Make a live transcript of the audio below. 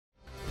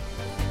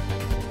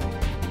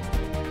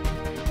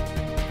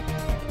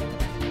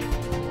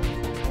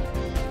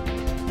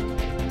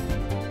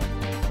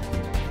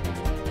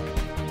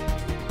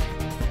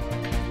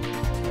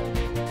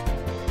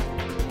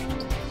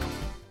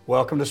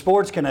Welcome to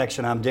Sports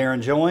Connection. I'm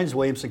Darrin Joins,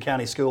 Williamson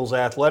County Schools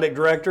Athletic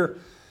Director.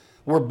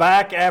 We're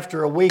back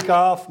after a week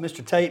off.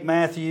 Mr. Tate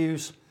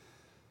Matthews,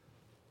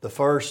 the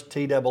first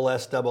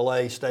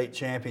TSSAA state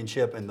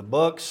championship in the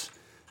books.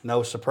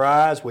 No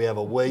surprise, we have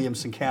a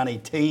Williamson County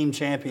team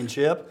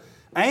championship,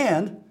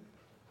 and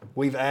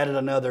we've added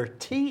another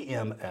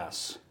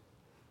TMS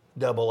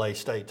AA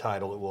state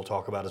title that we'll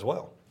talk about as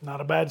well.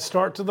 Not a bad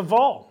start to the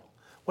fall.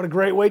 What a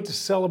great way to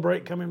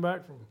celebrate coming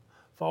back from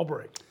fall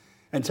break.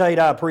 And Tate,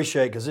 I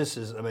appreciate, because this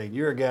is,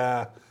 you're a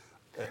guy,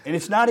 and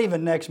it's not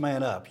even next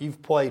man up.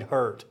 You've played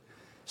hurt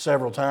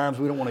several times.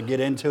 We don't want to get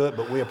into it,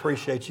 but we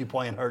appreciate you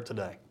playing hurt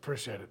today.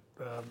 Appreciate it.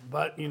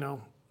 But, a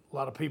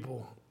lot of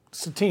people,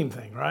 it's a team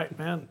thing, right,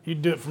 man? You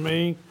do it for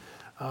me.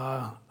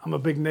 I'm a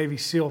big Navy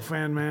SEAL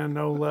fan, man.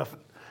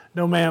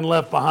 No man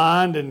left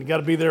behind, and you got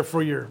to be there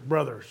for your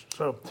brothers.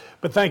 So,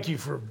 but thank you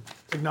for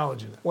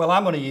acknowledging it. Well,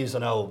 I'm going to use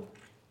an old,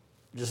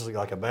 just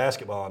like a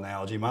basketball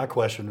analogy. My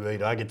question would be,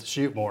 do I get to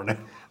shoot more now?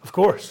 Of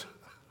course.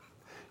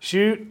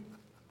 Shoot,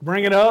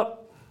 bring it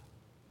up.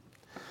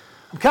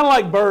 I'm kind of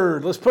like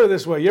Bird. Let's put it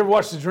this way. You ever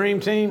watch The Dream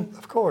Team?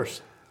 Of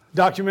course.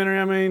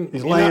 Documentary,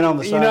 He's laying on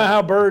the side. You know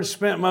how Bird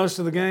spent most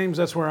of the games?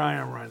 That's where I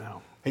am right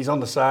now. He's on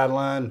the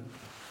sideline.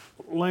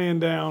 Laying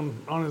down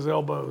on his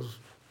elbows.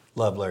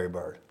 Love Larry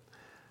Bird.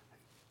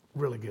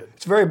 Really good.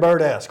 It's very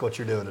Bird-esque what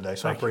you're doing today,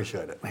 so I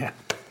appreciate it. Yeah.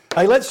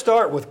 Hey, let's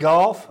start with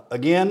golf.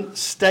 Again,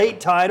 state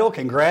title.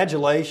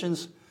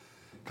 Congratulations.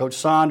 Coach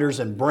Saunders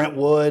and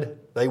Brentwood,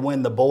 they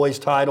win the boys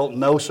title.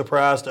 No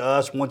surprise to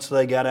us once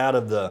they got out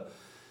of the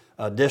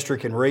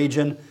district and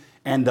region.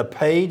 And the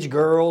Page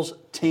girls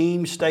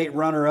team state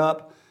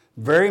runner-up,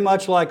 very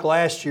much like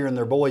last year in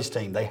their boys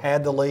team. They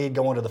had the lead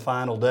going to the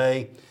final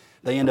day.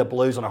 They end up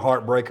losing a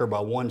heartbreaker by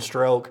one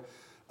stroke.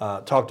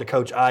 Talked to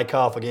Coach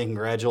Eichhoff again.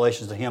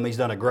 Congratulations to him. He's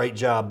done a great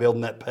job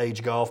building that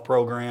Page golf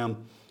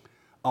program.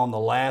 On the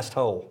last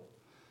hole,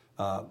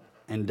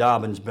 and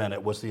Dobbins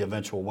Bennett was the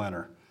eventual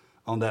winner.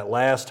 On that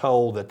last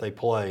hole that they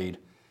played,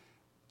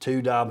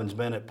 2 Dobbins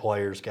Bennett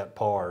players got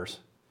pars,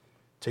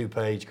 2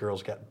 Page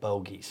girls got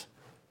bogeys.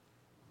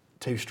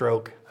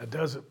 2-stroke. That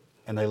does it.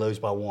 And they lose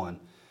by 1.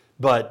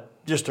 But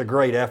just a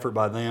great effort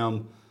by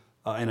them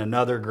and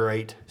another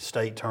great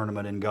state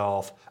tournament in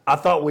golf. I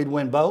thought we'd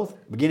win both.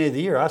 Beginning of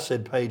the year, I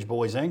said Page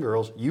boys and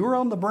girls. You were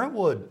on the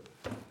Brentwood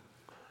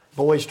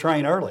boys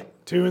train early.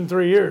 2 and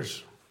 3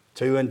 years.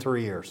 2 and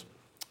 3 years.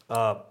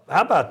 How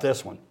about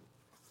this one?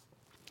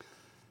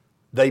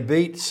 They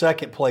beat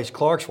second place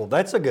Clarksville.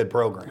 That's a good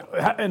program.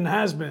 And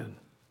has been.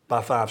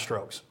 By 5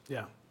 strokes.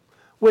 Yeah.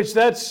 We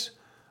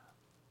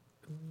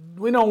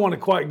don't want to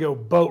quite go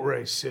boat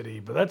race city,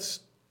 but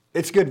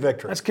it's good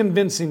victory. That's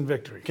convincing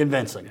victory.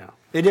 Convincing. Yeah.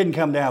 It didn't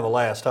come down to the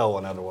last hole,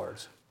 in other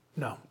words.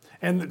 No.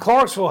 And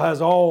Clarksville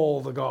has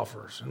all the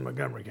golfers in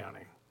Montgomery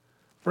County.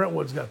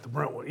 Brentwood's got the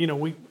Brentwood.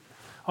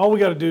 All we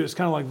got to do is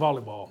kind of like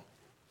volleyball,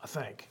 I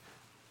think.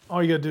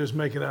 All you got to do is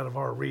make it out of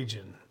our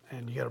region,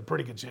 and you got a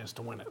pretty good chance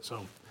to win it.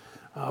 So,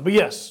 but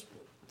yes,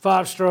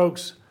 5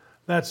 strokes.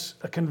 That's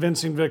a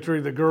convincing victory.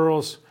 The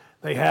girls,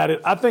 they had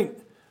it. I think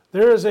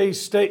there is a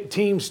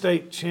team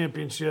state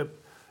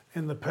championship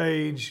in the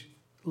Page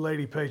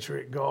Lady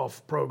Patriot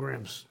golf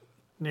programs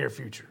near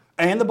future.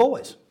 And the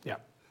boys. Yeah.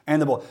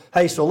 And the boys.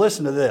 Hey, so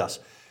listen to this.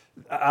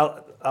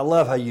 I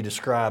love how you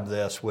describe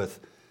this with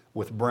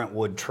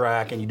Brentwood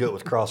track, and you do it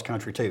with cross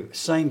country too.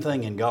 Same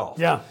thing in golf.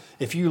 Yeah.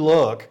 If you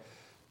look,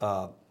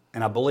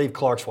 and I believe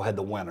Clarksville had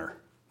the winner.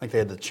 I think they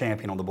had the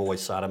champion on the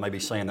boys' side. I may be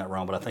saying that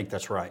wrong, but I think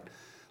that's right.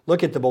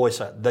 Look at the boys'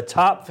 side. The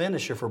top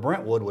finisher for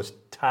Brentwood was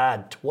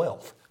tied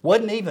 12th.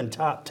 Wasn't even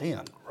top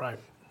 10. Right.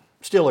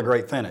 Still a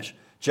great finish.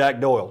 Jack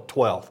Doyle,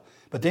 12th.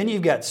 But then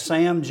you've got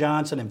Sam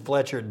Johnson and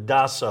Fletcher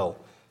Dasso,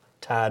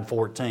 tied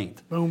 14th.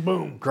 Boom,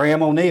 boom.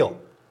 Graham O'Neill,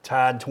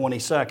 tied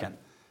 22nd.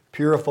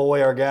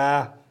 Purifoy, our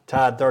guy,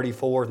 tied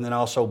 34th, and then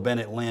also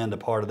Bennett Lind, a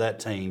part of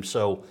that team.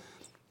 So,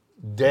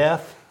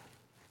 death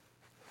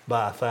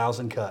by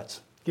 1,000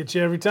 cuts. Gets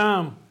you every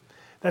time.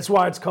 That's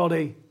why it's called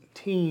a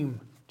team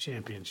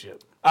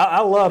championship.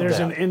 I love There's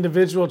that. There's an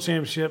individual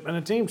championship and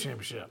a team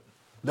championship.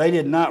 They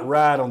did not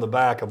ride on the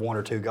back of 1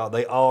 or 2 golf.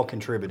 They all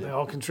contributed. They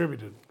all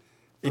contributed.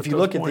 If you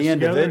look at the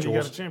individuals, you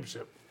got a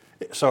championship.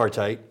 Sorry,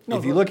 Tate.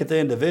 If you look at the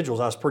individuals,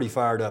 I was pretty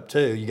fired up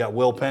too. You got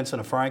Will Penson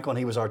of Franklin.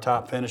 He was our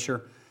top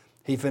finisher.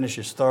 He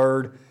finishes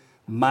 3rd,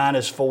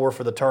 -4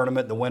 for the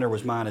tournament. The winner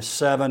was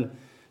 -7.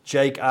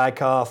 Jake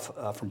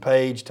Eichhoff from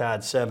Page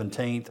tied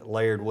 17th.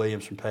 Laird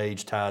Williams from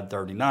Page tied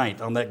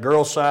 39th. On that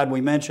girls' side,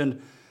 we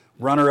mentioned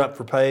runner-up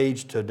for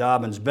Page to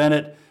Dobbins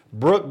Bennett.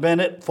 Brooke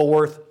Bennett,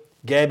 4th.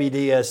 Gabby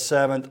Diaz,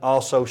 7th.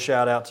 Also,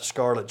 shout out to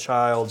Scarlett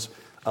Childs,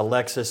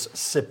 Alexis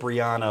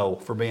Cipriano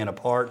for being a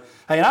part.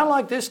 Hey, and I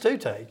like this too,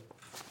 Tate.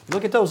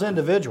 Look at those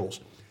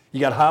individuals. You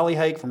got Holly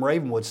Hake from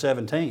Ravenwood,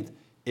 17th.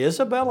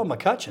 Isabella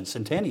McCutcheon,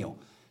 Centennial,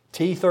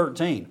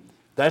 T13.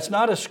 That's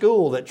not a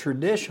school that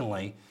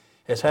traditionally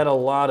has had a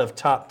lot of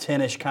top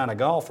 10-ish kind of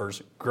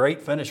golfers. Great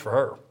finish for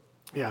her.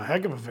 Yeah,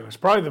 heck of a finish.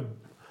 Probably the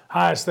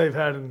highest they've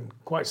had in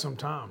quite some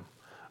time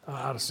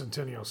out of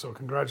Centennial. So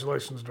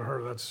congratulations to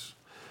her. That's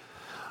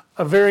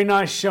a very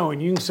nice showing.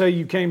 You can say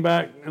you came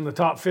back in the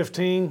top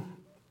 15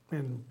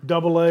 in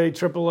AA,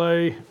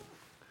 AAA,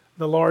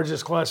 the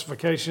largest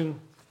classification.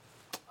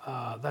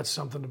 That's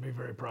something to be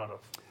very proud of.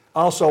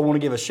 Also, I want to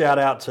give a shout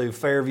out to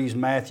Fairview's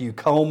Matthew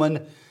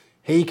Coleman.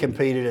 He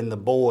competed in the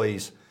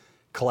boys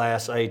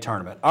Class A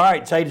tournament. All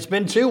right, Tate, it's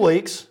been 2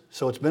 weeks,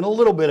 so it's been a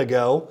little bit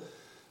ago.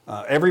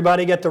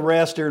 Everybody got the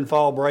rest during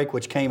fall break,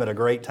 which came at a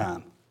great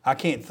time. I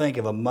can't think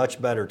of a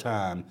much better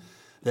time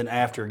than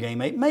after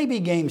Game 8. Maybe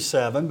Game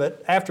 7,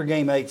 but after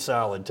Game 8,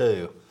 solid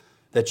too.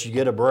 That you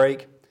get a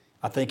break.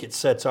 I think it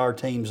sets our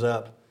teams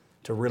up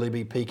to really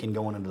be peaking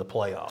going into the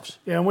playoffs.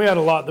 Yeah, and we had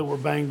a lot that were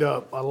banged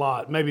up, a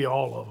lot, maybe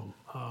all of them,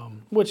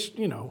 which,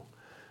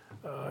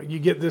 you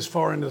get this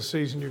far into the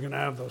season, you're going to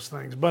have those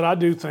things. But I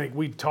do think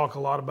we talk a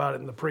lot about it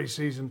in the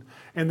preseason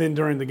and then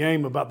during the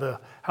game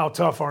about how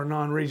tough our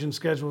non-region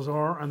schedules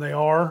are, and they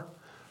are.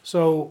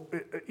 So,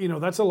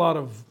 that's a lot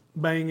of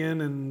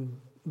banging and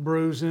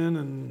bruising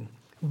and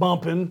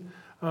bumping.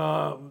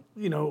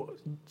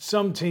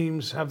 Some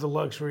teams have the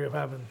luxury of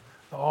having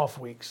the off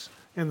weeks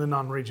in the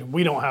non-region.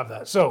 We don't have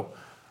that. So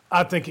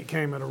I think it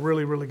came at a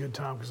really, really good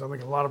time because I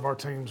think a lot of our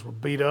teams were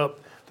beat up.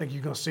 I think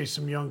you're going to see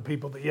some young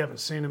people that you haven't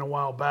seen in a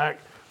while back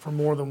for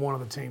more than one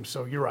of the teams.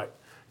 So you're right.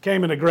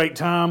 Came at a great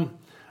time.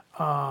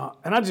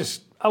 And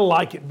I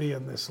like it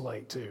being this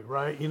late too,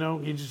 right?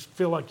 You just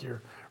feel like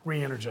you're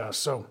re-energized.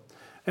 So,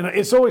 and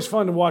it's always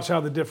fun to watch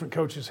how the different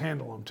coaches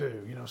handle them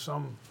too.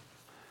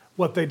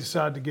 What they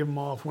decide to give them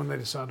off, when they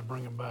decide to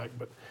bring them back.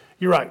 But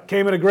you're right.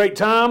 Came at a great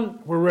time.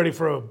 We're ready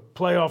for a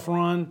playoff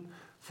run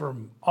for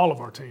all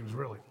of our teams,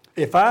 really.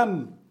 If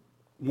I'm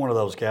one of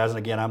those guys, and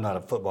again, I'm not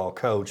a football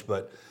coach,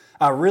 but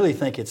I really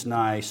think it's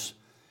nice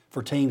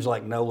for teams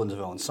like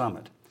Nolensville and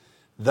Summit.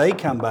 They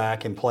come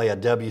back and play a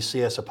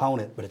WCS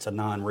opponent, but it's a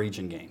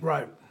non-region game.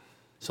 Right.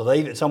 So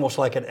it's almost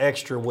like an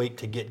extra week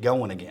to get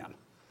going again.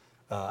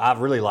 I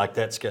really like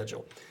that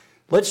schedule.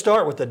 Let's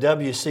start with the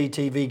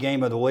WCTV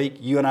game of the week.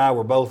 You and I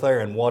were both there,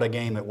 and what a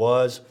game it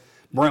was.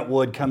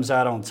 Brentwood comes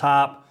out on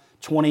top.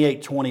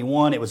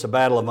 28-21, it was a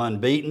battle of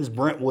unbeatens.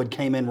 Brentwood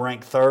came in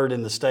ranked third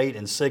in the state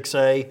in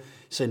 6A.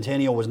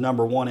 Centennial was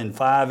number 1 in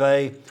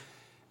 5A.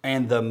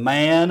 And the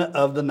man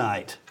of the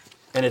night,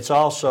 and it's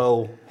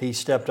also, he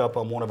stepped up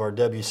on one of our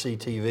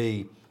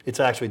WCTV, it's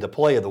actually the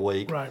play of the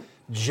week. Right.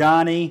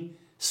 Johnny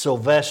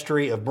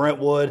Silvestri of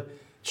Brentwood.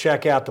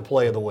 Check out the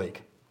play of the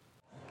week.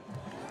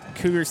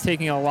 Cougars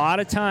taking a lot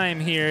of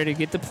time here to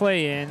get the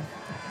play in.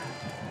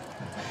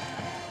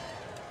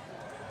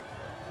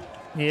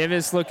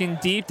 Nieves looking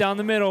deep down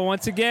the middle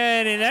once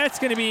again, and that's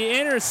going to be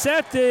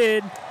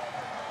intercepted.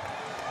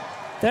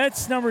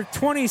 That's number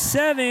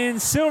 27,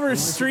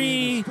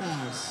 Silverstreet.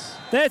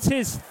 That's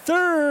his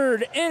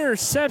third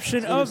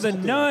interception of the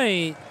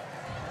night.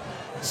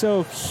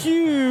 So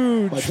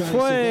huge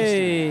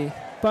play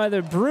by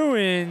the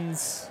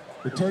Bruins.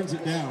 Returns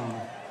it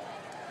down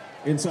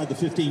inside the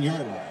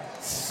 15-yard line.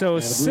 So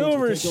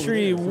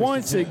Silverstreet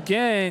once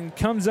again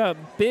comes up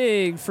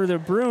big for the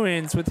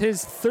Bruins with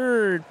his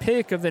third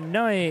pick of the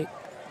night.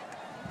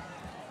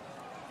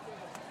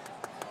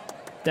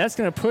 That's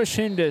going to push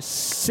him to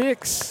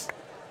 6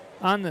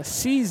 on the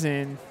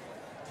season.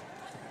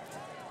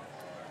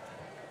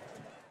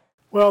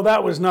 Well,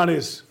 that was not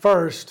his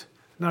first,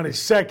 not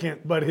his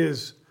second, but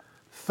his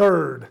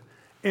third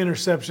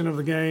interception of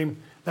the game.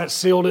 That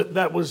sealed it.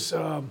 That was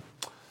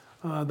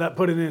that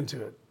put it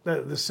into it.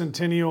 The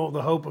Centennial,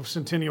 the hope of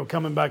Centennial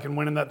coming back and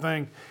winning that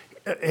thing.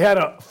 He had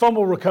a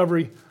fumble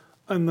recovery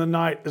in the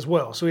night as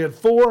well. So he had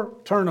 4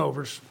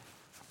 turnovers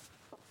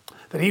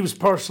that he was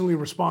personally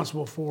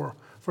responsible for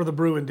the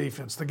Bruin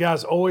defense. The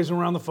guy's always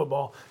around the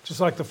football,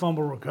 just like the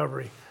fumble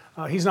recovery.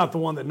 He's not the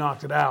one that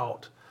knocked it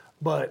out,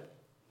 but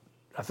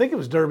I think it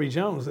was Derby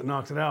Jones that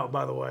knocked it out,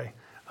 by the way.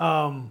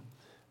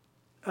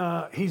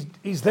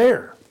 He's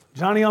there.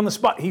 Johnny on the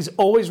spot. He's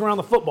always around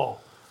the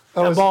football.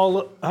 I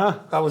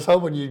was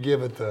hoping you'd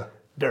give it the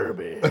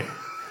Derby.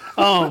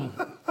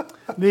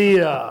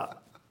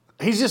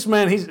 He's just,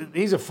 man,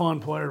 he's a fun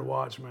player to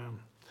watch,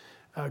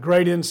 man.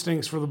 Great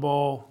instincts for the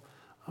ball.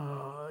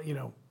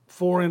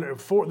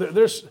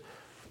 There's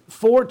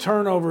 4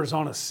 turnovers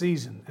on a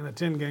season in a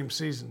 10-game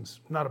season's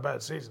not a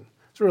bad season.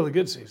 It's a really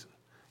good season.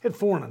 Hit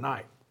 4 in a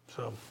night,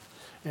 so,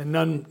 and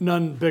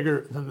none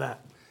bigger than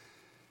that.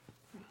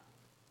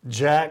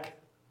 Zach.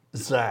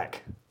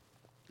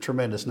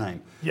 Tremendous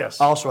name.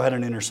 Yes. Also had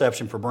an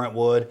interception for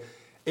Brentwood.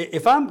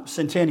 If I'm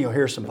Centennial,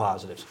 here's some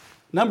positives.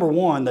 Number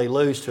one, they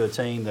lose to a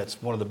team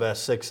that's one of the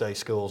best 6A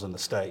schools in the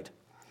state.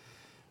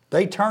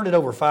 They turned it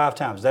over 5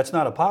 times. That's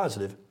not a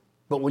positive.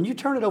 But when you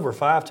turn it over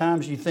 5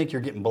 times, you think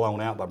you're getting blown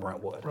out by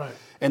Brentwood. Right.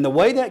 And the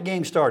way that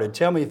game started,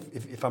 tell me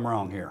if I'm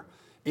wrong here,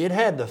 it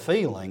had the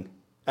feeling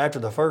after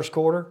the first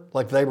quarter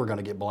like they were going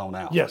to get blown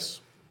out. Yes.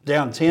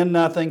 Down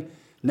 10-0.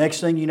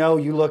 Next thing you know,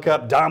 you look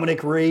up,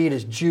 Dominic Reed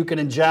is juking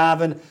and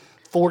jiving.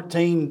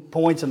 14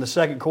 points in the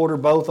second quarter,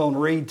 both on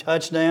Reed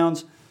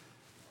touchdowns.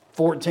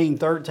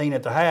 14-13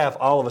 at the half.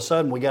 All of a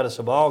sudden, we got us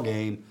a ball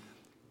game.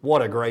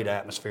 What a great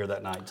atmosphere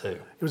that night, too.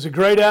 It was a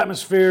great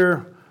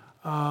atmosphere.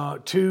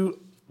 2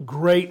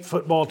 great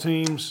football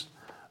teams.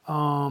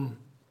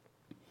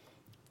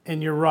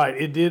 And you're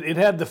right. It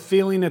had the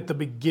feeling at the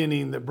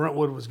beginning that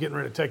Brentwood was getting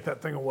ready to take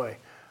that thing away.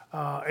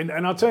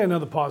 And I'll tell you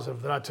another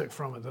positive that I took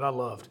from it that I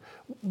loved.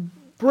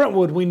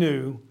 Brentwood, we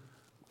knew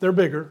they're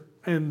bigger,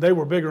 and they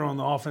were bigger on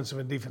the offensive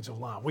and defensive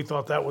line. We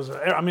thought that was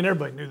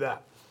everybody knew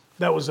that.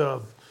 That was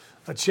a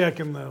check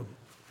in the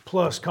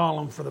plus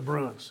column for the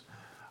Bruins.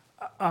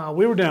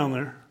 We were down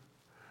there.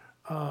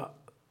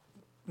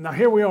 Now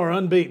here we are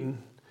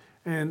unbeaten,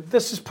 and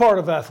this is part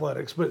of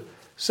athletics, but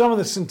some of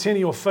the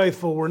Centennial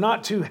faithful were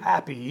not too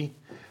happy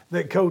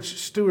that Coach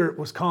Stewart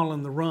was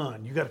calling the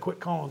run. You got to quit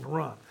calling the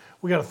run.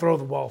 We got to throw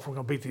the ball if we're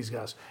going to beat these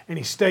guys. And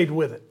he stayed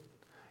with it.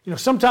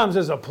 Sometimes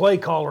as a play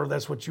caller,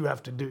 that's what you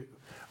have to do,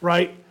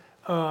 right?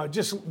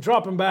 Just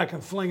dropping back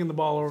and flinging the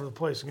ball over the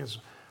place against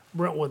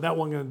Brentwood, that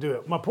wasn't going to do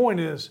it. My point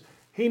is,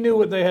 he knew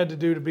what they had to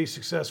do to be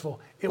successful.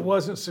 It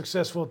wasn't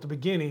successful at the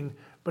beginning,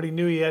 but he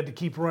knew he had to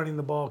keep running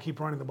the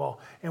ball.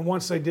 And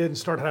once they did and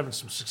started having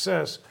some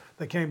success,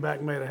 they came back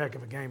and made a heck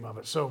of a game of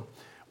it. So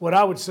what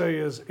I would say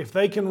is if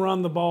they can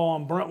run the ball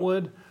on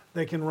Brentwood,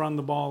 they can run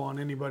the ball on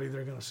anybody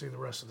they're going to see the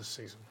rest of the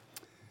season.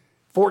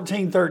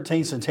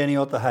 14-13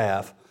 Centennial at the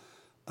half.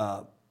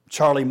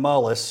 Charlie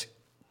Mullis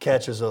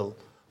catches a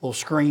little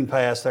screen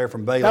pass there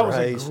from Baylor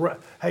Hayes.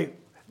 Hey,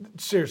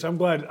 seriously, I'm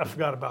glad I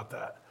forgot about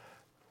that.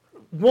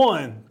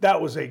 One,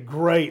 that was a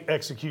great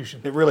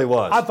execution. It really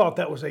was. I thought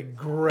that was a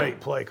great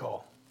play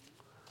call.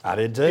 I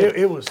did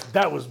too.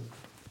 That was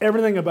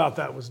everything about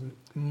that was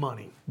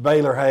money.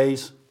 Baylor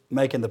Hayes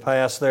making the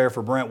pass there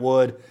for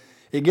Brentwood.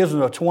 It gives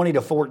them a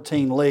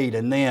 20-14 lead,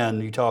 and then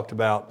you talked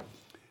about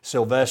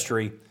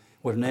Silvestri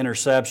with an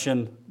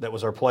interception. That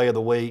was our play of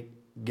the week.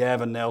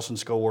 Gavin Nelson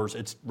scores.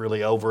 It's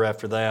really over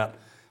after that.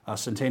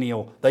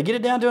 Centennial, they get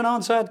it down to an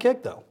onside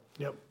kick though.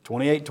 Yep.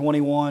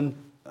 28-21.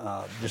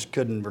 Just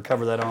couldn't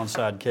recover that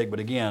onside kick, but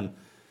again,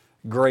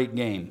 great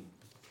game.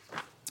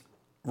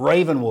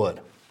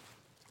 Ravenwood.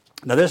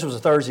 Now this was a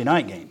Thursday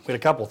night game. We had a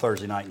couple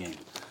Thursday night games.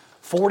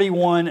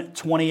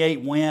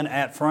 41-28 win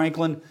at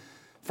Franklin.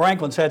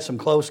 Franklin's had some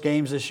close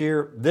games this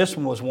year. This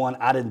one was one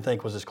I didn't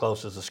think was as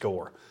close as the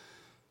score.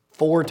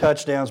 4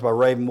 touchdowns by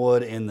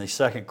Ravenwood in the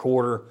second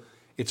quarter.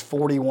 It's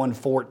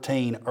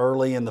 41-14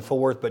 early in the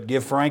fourth, but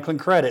give Franklin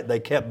credit. They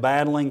kept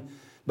battling.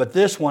 But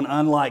this one,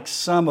 unlike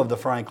some of the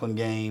Franklin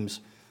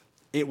games,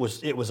 it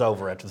was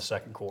over after the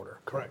second quarter.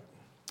 Correct.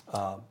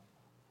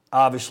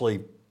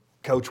 Obviously,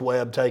 Coach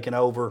Webb taking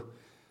over.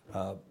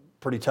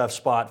 Pretty tough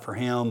spot for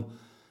him.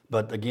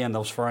 But again,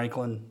 those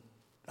Franklin,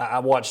 I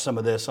watched some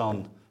of this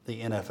on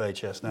the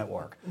NFHS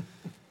network.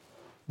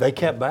 They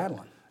kept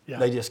battling. Yeah.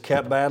 They just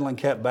kept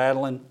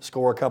battling,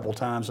 score a couple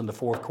times in the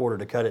fourth quarter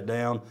to cut it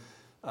down.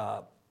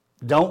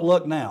 Don't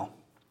look now,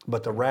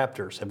 but the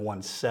Raptors have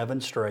won 7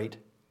 straight.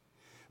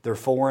 They're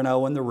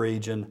 4-0 in the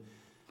region.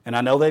 And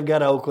I know they've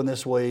got Oakland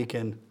this week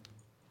and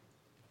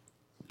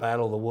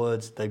Battle of the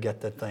Woods. They've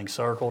got that thing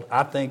circled.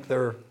 I think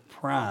they're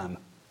prime.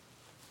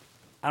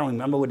 I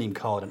wouldn't even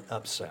call it an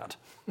upset.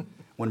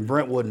 When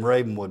Brentwood and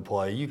Ravenwood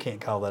play, you can't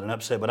call that an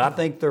upset. But I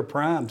think they're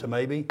prime to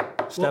maybe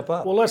step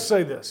up. Well, let's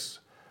say this.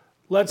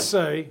 Let's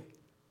say,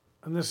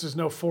 and this is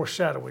no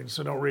foreshadowing,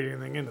 so don't read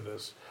anything into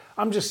this.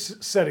 I'm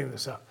just setting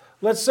this up.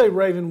 Let's say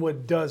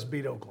Ravenwood does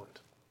beat Oakland.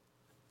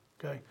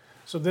 Okay?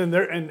 So then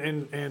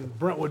and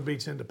Brentwood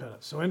beats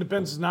Independence. So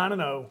Independence is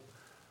 9-0,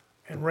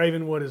 and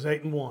Ravenwood is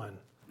 8-1.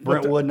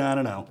 Brentwood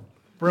 9-0.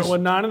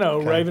 Brentwood 9-0.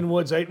 Okay.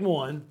 Ravenwood's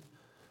 8-1.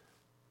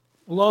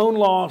 Lone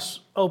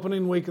loss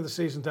opening week of the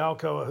season to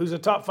Alcoa, who's a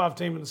top 5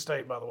 team in the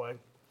state, by the way.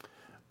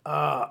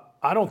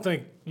 I don't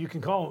think you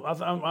can call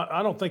them.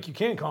 I don't think you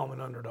can call them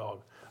an underdog.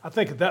 I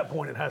think at that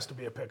point it has to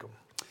be a pick 'em.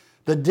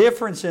 The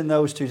difference in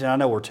those two, I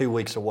know we're 2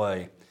 weeks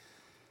away.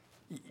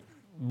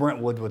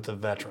 Brentwood with the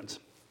veterans.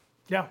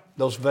 Yeah.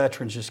 Those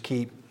veterans just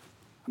keep.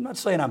 I'm not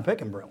saying I'm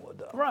picking Brentwood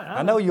though. Right.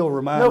 I know you'll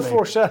remind me. No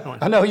foreshadowing.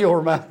 I know you'll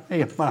remind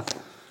me of my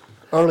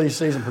early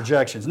season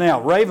projections.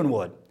 Now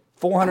Ravenwood,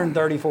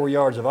 434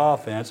 yards of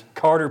offense.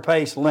 Carter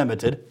Pace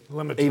limited.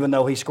 Even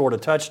though he scored a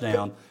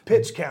touchdown.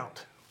 Pitch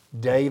count.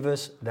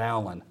 Davis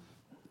Dowland,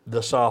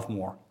 the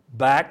sophomore,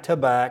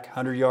 back-to-back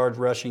 100-yard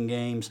rushing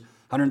games,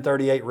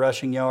 138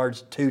 rushing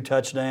yards, 2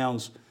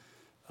 touchdowns.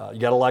 You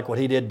got to like what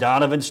he did.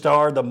 Donovan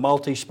Starr, the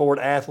multi-sport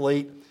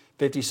athlete,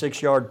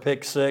 56-yard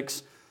pick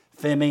 6.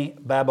 Femi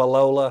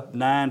Babalola,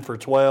 9 for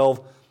 12,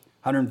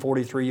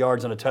 143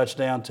 yards and a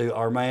touchdown to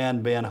our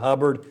man, Ben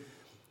Hubbard.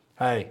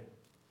 Hey,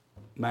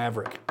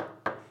 Maverick,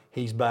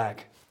 he's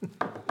back.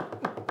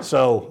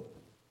 So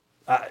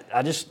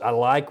I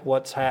like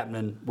what's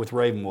happening with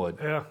Ravenwood.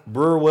 Yeah.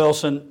 Brewer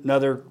Wilson,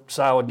 another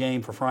solid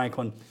game for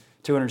Franklin.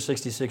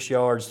 266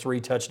 yards, 3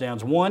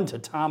 touchdowns. 1 to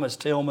Thomas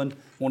Tillman.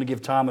 Want to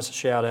give Thomas a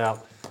shout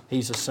out.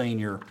 He's a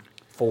senior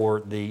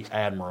for the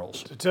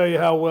Admirals. To tell you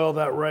how well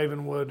that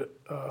Ravenwood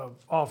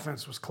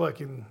offense was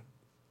clicking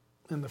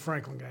in the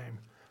Franklin game,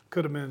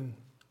 could have been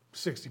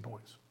 60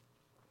 points.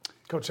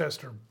 Coach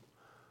Hester.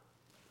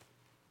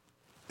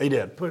 He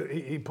did.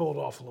 He pulled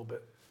off a little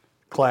bit.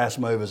 Class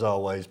move as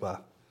always by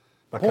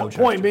Coach Point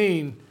Hester.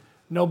 being,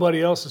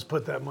 nobody else has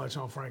put that much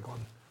on Franklin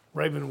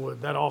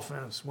Ravenwood, that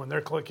offense, when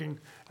they're clicking,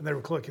 and they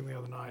were clicking the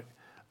other night,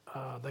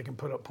 they can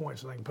put up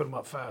points and they can put them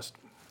up fast.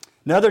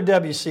 Another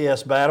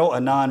WCS battle, a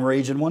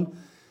non-region one.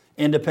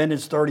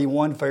 Independence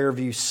 31,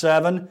 Fairview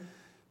 7.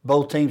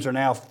 Both teams are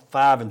now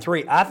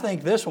 5-3. I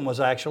think this one was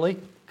actually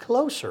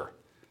closer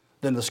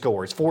than the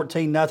score. It's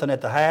 14-0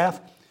 at the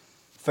half.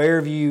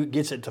 Fairview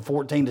gets it to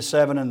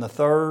 14-7 in the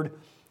third.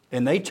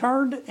 And they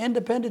turned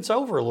Independence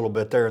over a little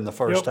bit there in the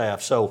first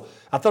half. So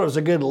I thought it was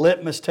a good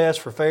litmus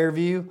test for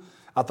Fairview.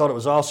 I thought it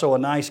was also a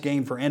nice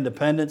game for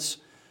Independence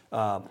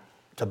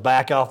to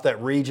back off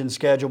that region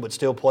schedule but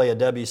still play a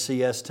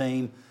WCS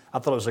team. I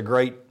thought it was a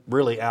great,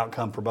 really,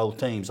 outcome for both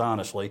teams,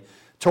 honestly.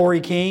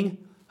 Torrey King,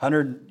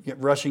 100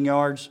 rushing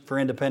yards for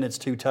Independence,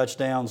 2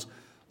 touchdowns.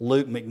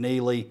 Luke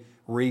McNeely,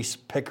 Reese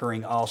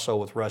Pickering also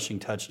with rushing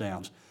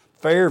touchdowns.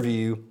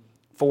 Fairview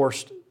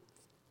forced,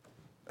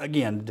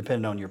 again,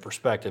 depending on your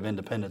perspective,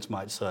 Independence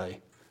might say,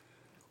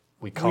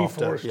 we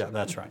coughed up. Yeah,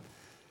 that's right.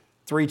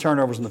 3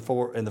 turnovers in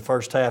the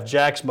first half.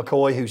 Jax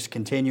McCoy, who's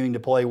continuing to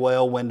play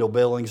well, Wendell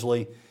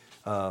Billingsley,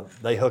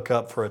 they hook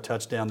up for a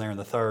touchdown there in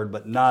the third,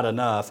 but not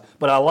enough.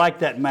 But I like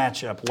that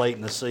matchup late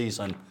in the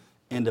season,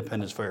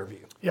 Independence-Fairview.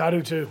 Yeah, I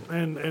do too.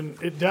 And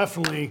it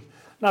definitely,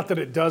 not that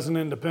it does in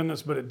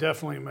Independence, but it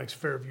definitely makes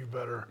Fairview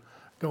better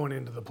going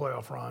into the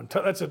playoff run.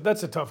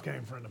 That's a tough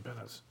game for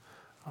Independence,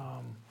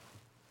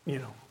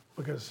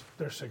 because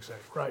they're 6-8,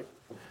 right?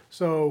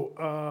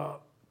 So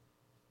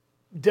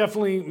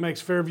definitely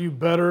makes Fairview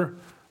better.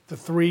 The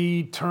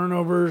 3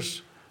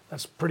 turnovers,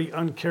 that's pretty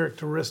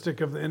uncharacteristic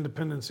of the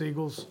Independence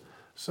Eagles.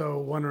 So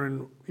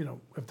wondering,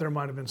 if there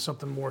might have been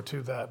something more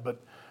to that. But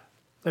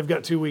they've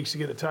got 2 weeks to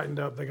get it tightened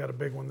up. They got a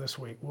big one this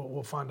week.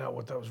 We'll find out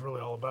what that was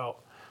really all about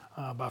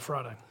by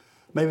Friday.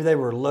 Maybe they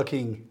were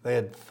looking, they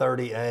had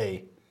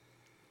 30A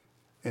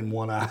in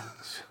one eye.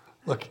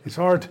 Look, It's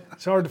hard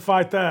to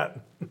fight that.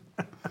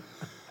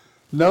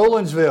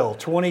 Nolensville,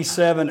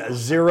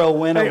 27-0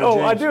 win over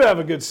James. I do have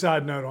a good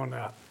side note on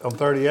that. On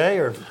 30A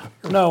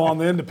or? No, on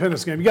the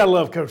Independence game. You got to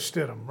love Coach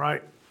Stidham,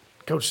 right?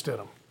 Coach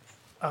Stidham.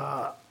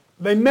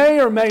 They may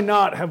or may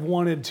not have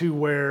wanted to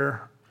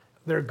wear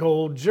their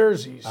gold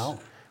jerseys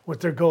with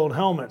their gold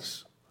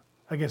helmets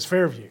against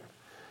Fairview.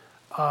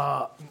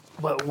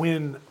 But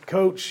when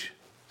Coach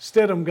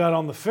Stidham got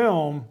on the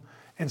film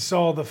and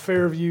saw the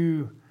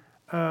Fairview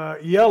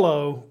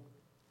yellow,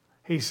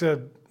 he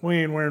said, we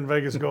ain't wearing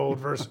Vegas gold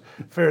versus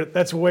Fair.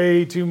 That's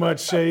way too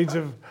much shades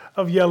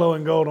of yellow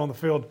and gold on the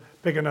field.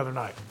 Pick another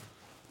night.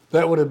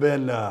 That would have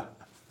been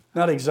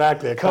not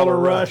exactly a color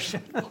rush,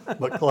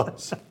 but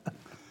close.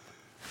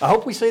 I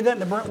hope we see that in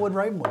the Brentwood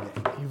Ravenwood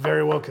game. You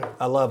very well could.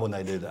 I love when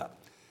they do that.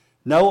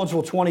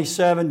 Nolensville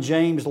 27,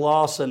 James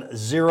Lawson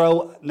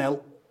 0. Now,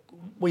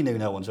 we knew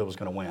Nolensville was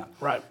going to win.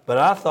 Right. But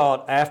I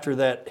thought after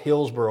that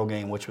Hillsboro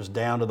game, which was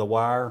down to the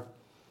wire,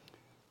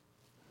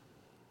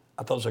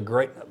 I thought it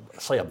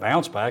was a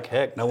bounce back.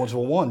 Heck,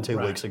 Nolensville won 2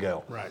 weeks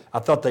ago. Right. I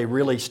thought they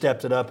really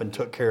stepped it up and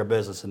took care of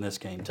business in this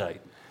game,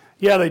 Tate.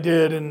 Yeah, they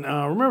did. And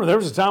remember, there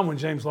was a time when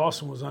James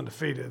Lawson was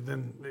undefeated.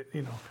 Then,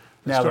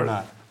 Now they're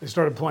not. They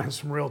started playing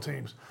some real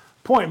teams.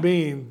 Point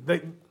being,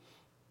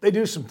 they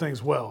do some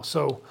things well.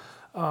 So,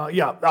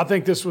 I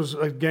think this was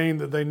a game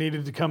that they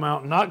needed to come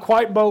out. Not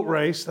quite boat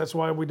race. That's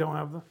why we don't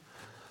have the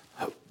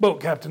boat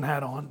captain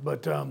hat on.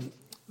 But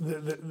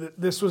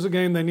this was a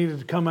game they needed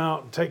to come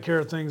out and take care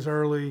of things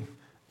early,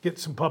 get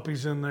some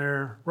puppies in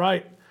there,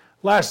 right?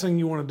 Last thing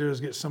you want to do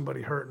is get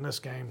somebody hurt in this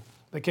game.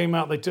 They came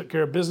out, they took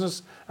care of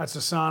business. That's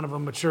a sign of a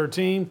mature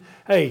team.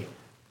 Hey,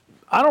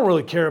 I don't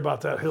really care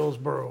about that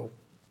Hillsboro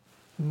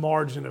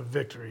margin of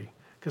victory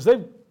because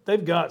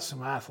they've got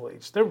some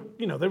athletes. They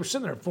were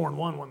sitting there at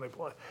 4-1 when they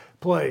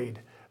played.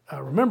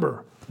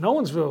 Remember,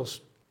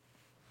 Nolensville's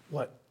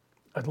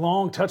a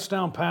long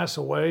touchdown pass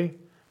away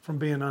from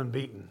being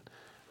unbeaten.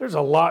 There's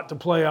a lot to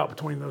play out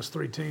between those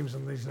 3 teams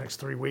in these next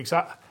 3 weeks.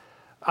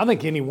 I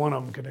think any one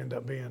of them could end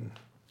up being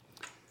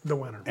the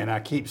winner. And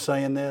I keep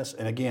saying this,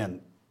 and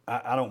again,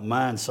 I don't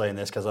mind saying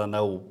this because I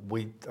know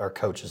our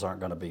coaches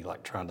aren't going to be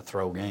trying to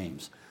throw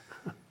games.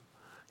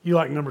 You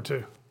like number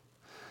 2?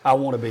 I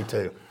want to be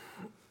 2.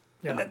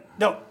 Yeah.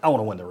 No, I want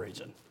to win the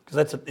region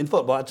because in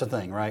football that's a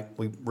thing, right?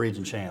 We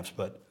region champs,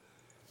 but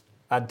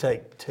I'd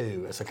take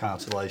 2 as a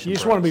consolation. You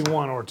just want to be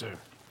 1 or 2.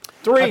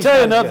 3. I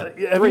tell you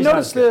nothing. Have you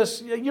noticed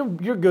this?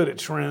 You're good at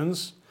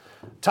trends.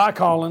 Ty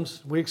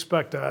Collins, we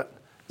expect that.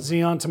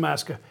 Zion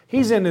Tamaska,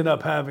 he's ended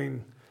up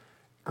having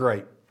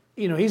great.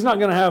 He's not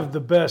going to have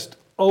the best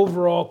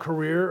overall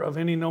career of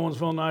any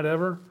Nolensville night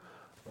ever,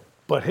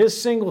 but his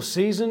single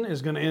season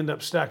is going to end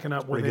up stacking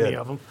up with any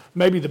of them.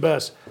 Maybe the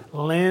best.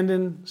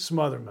 Landon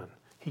Smotherman.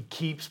 He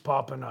keeps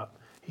popping up.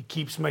 He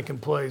keeps making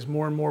plays,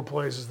 more and more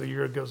plays as the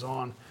year goes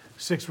on.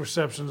 6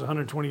 receptions,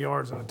 120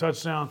 yards, and a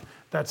touchdown.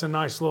 That's a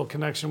nice little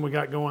connection we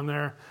got going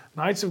there.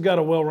 Knights have got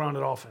a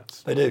well-rounded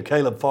offense. They do.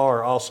 Caleb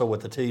Farr also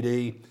with the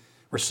TD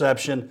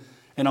reception.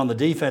 And on the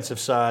defensive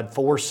side,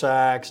 4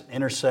 sacks,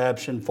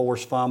 interception,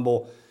 forced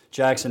fumble.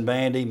 Jackson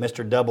Bandy,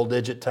 Mr.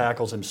 Double-Digit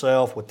tackles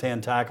himself with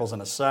 10 tackles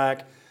and a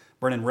sack.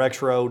 Brennan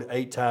Rexroad,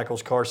 8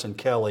 tackles. Carson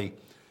Kelly,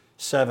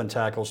 7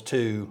 tackles,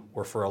 2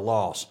 were for a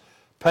loss.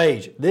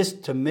 Page, this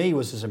to me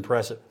was as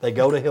impressive. They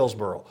go to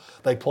Hillsboro.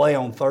 They play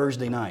on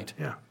Thursday night.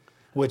 Yeah.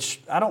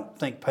 Which I don't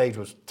think Page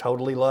was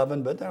totally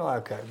loving, but they're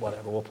like, okay,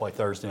 whatever, we'll play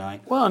Thursday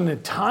night. Well, and the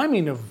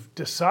timing of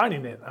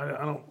deciding it,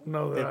 I don't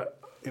know that.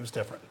 It was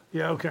different.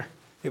 Yeah, okay.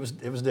 It was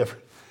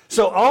different.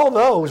 So all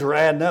those were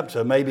adding up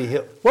to maybe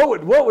What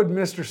would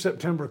Mr.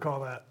 September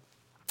call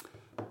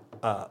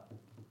that?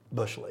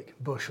 Bush League.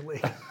 Bush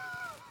League.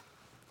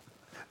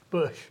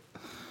 Bush.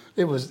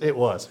 It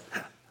was.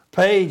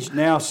 Page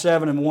now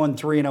 7-1,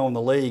 3-0 in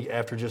the league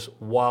after just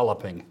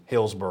walloping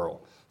Hillsboro.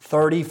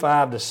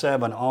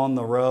 35-7 on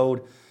the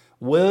road.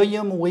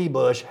 William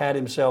Weebush had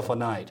himself a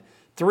night.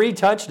 3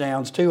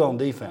 touchdowns, 2 on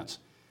defense.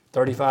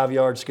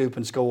 35-yard scoop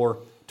and score,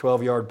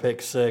 12-yard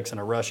pick 6, and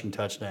a rushing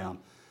touchdown.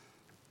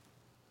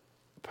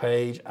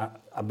 Page,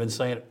 I've been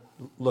saying it,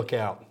 look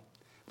out.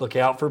 Look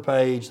out for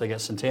Page. They got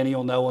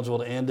Centennial. No one's will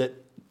to end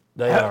it.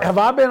 They are. Have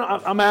I been?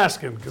 I'm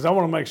asking because I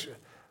want to make sure.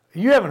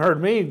 You haven't heard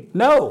me.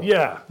 No.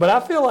 Yeah. But I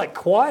feel like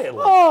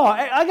quietly. Oh,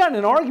 I got in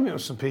an argument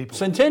with some people.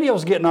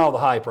 Centennial's getting all the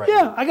hype right now.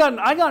 Yeah, I got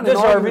in an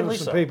argument with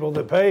some so. people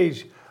that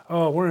Page,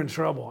 oh, we're in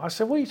trouble. I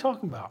said, what are you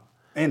talking about?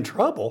 In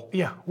trouble?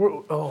 Yeah,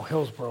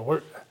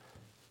 Hillsboro.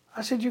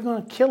 I said, you're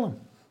going to kill them.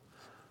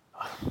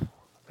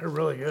 They're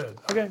really good.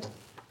 Okay.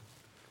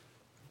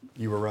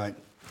 You were right.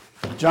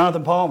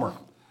 Jonathan Palmer,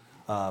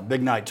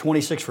 big night,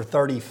 26 for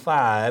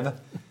 35,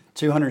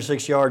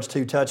 206 yards,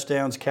 2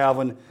 touchdowns.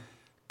 Calvin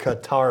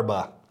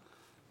Katarba,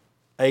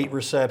 8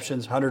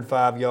 receptions,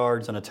 105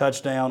 yards, and a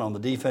touchdown. On the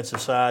defensive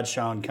side,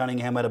 Sean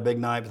Cunningham had a big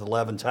night with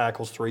 11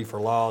 tackles, 3 for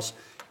loss.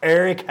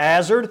 Eric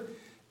Hazard,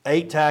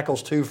 8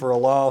 tackles, 2 for a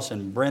loss,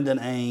 and Brendan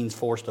Ains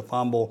forced a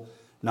fumble.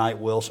 Knight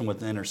Wilson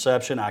with an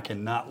interception. I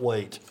cannot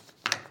wait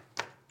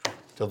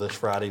till this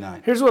Friday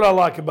night. Here's what I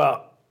like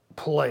about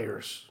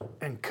players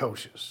and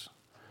coaches.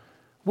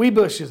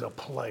 Weebush is a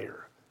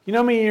player. You know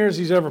how many years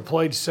he's ever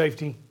played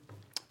safety?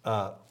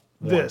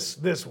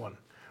 This one,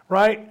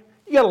 right?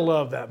 You got to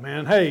love that,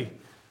 man. Hey,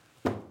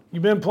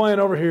 you've been playing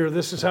over here.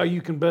 This is how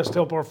you can best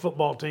help our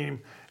football team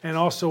and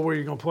also where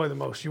you're going to play the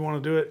most. You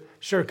want to do it?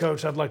 Sure,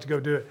 coach, I'd like to go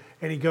do it.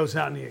 And he goes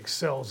out and he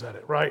excels at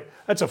it, right?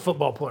 That's a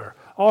football player.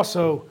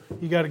 Also,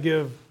 you got to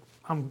give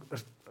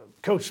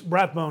Coach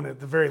Rathbone, at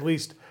the very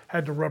least,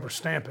 had to rubber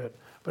stamp it.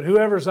 But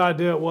whoever's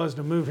idea it was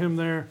to move him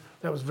there,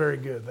 that was very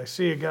good. They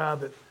see a guy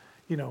that,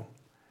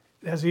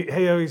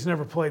 he's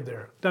never played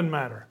there. Doesn't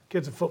matter.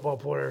 Kid's a football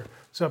player.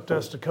 It's up to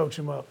us to coach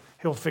him up.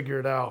 He'll figure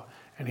it out.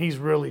 And he's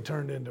really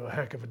turned into a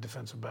heck of a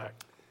defensive back.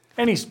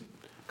 And he's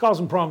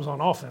causing problems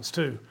on offense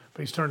too, but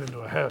he's turned into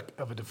a heck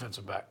of a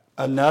defensive back.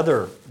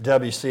 Another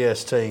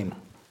WCS team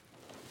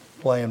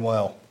playing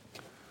well.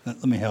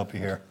 Let me help you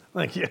here.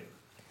 Thank you.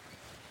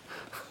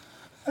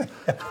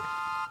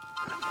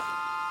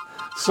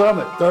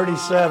 Summit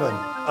 37,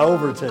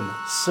 Overton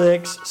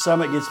 6.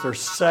 Summit gets their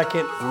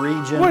second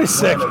region Wait a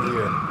second. of the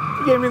year.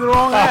 You gave me the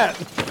wrong hat.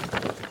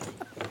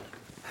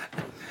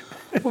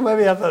 Well,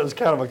 maybe I thought it was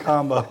kind of a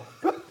combo.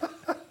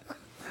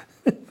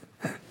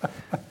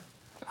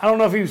 I don't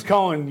know if he was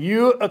calling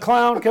you a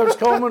clown, Coach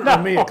Coleman,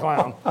 or me a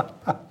clown.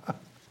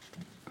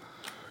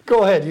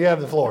 Go ahead, you have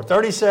the floor.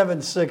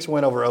 37-6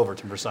 win over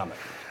Overton for Summit.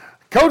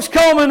 Coach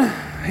Coleman,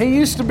 he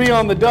used to be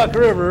on the Duck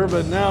River,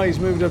 but now he's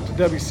moved up to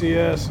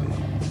WCS. And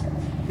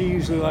he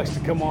usually likes to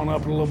come on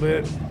up a little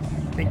bit.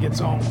 He gets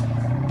on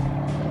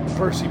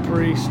Percy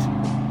Priest,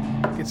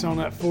 gets on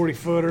that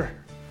 40-footer.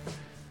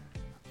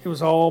 It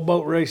was all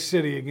boat race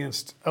city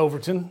against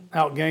Overton.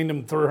 Outgained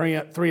them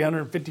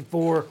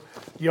 354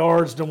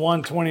 yards to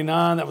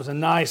 129. That was a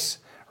nice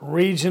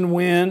region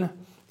win,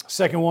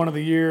 second one of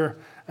the year,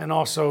 and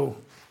also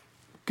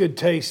good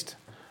taste,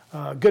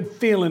 good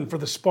feeling for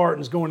the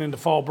Spartans going into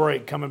fall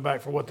break, coming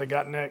back for what they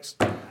got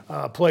next.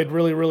 Played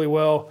really, really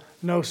well.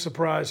 No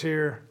surprise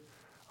here.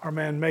 Our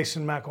man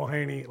Mason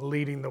McElhaney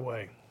leading the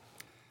way.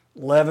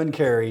 11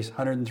 carries,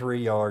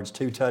 103 yards,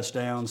 2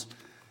 touchdowns.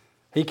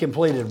 He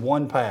completed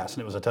 1 pass,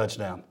 and it was a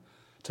touchdown.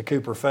 To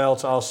Cooper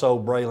Felts, also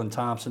Braylon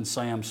Thompson,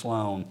 Sam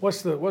Sloan.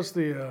 What's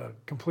the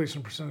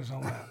completion percentage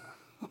on that?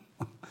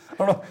 I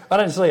don't know. I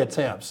didn't say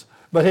attempts,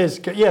 but his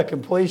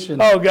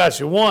completion. Oh,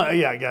 gotcha. One.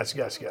 Yeah,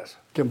 gotcha.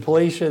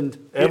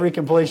 Completion. Every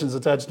completion's a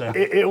touchdown.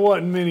 It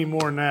wasn't many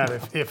more than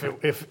that,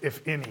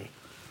 if any.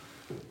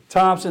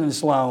 Thompson and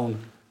Sloan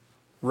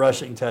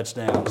rushing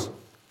touchdowns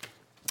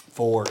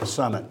for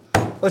Summit.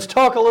 Let's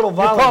talk a little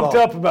volleyball. You're pumped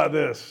up about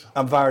this.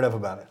 I'm fired up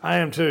about it. I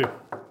am too.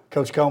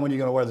 Coach Coleman, you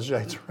going to wear the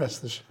shades the rest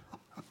of the show?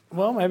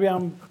 Well, maybe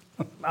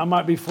I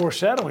might be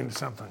foreshadowing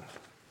something.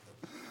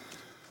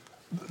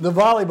 The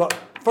volleyball.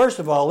 First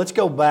of all, let's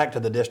go back to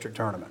the district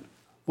tournament,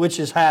 which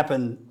has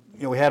happened.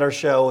 We had our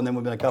show, and then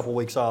we've been a couple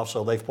weeks off,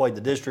 so they've played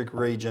the district,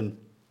 region,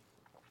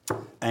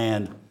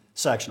 and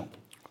sectional.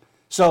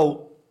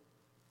 So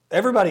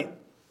everybody,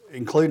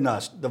 including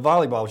us, the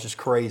volleyball was just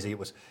crazy. It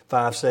was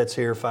 5 sets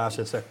here, 5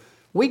 sets there.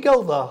 We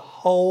go the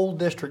whole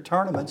district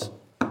tournaments,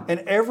 and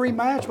every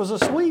match was a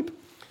sweep.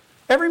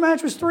 Every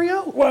match was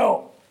 3-0.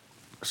 Well,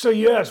 so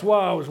you asked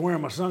why I was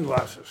wearing my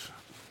sunglasses.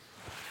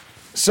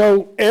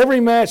 So every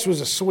match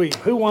was a sweep.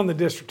 Who won the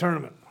district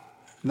tournament?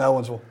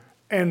 Nolensville,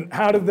 And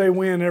how did they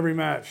win every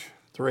match?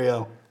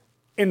 3-0.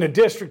 In the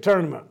district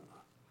tournament,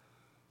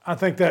 I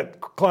think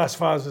that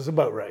classifies as a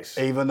boat race.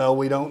 Even though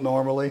we don't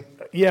normally.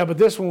 Yeah, but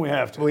this one we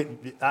have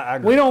to. I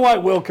agree. We don't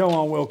like Wilco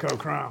on Wilco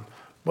crime,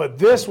 but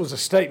this was a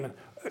statement.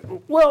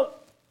 Well,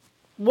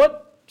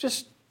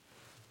 just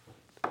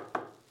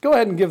go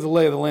ahead and give the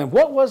lay of the land.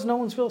 What was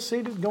Nolensville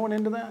seeded going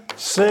into that?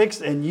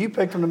 6th, and you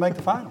picked them to make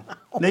the final.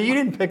 Now, you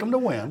didn't pick them to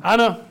win. I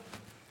know.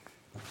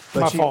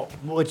 My But fault.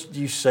 Which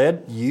you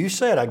said,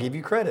 I give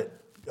you credit,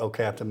 oh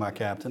captain, my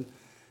captain.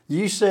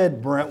 You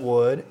said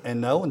Brentwood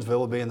and Nolensville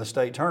would be in the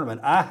state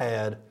tournament. I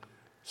had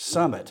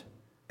Summit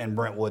and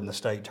Brentwood in the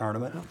state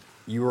tournament.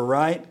 You were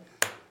right.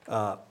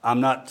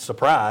 I'm not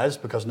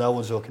surprised because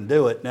Nolensville can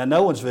do it. Now,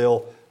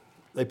 Nolensville,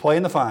 they play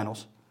in the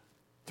finals,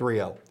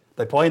 3-0.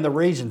 They play in the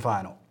region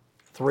final,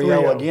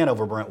 3-0 again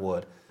over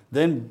Brentwood.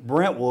 Then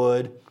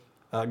Brentwood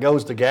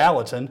goes to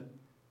Gallatin,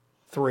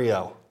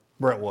 3-0,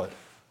 Brentwood.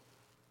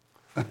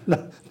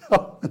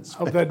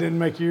 Hope that didn't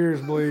make your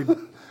ears bleed.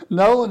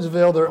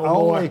 Nolensville,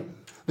 boy.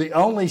 the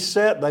only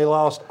set they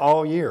lost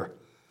all year,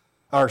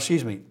 or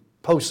excuse me,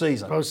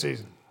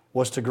 postseason,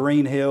 was to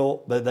Green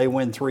Hill. They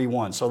win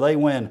 3-1. So they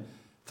win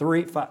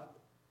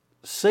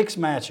 6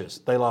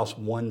 matches. They lost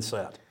 1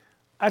 set.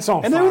 That's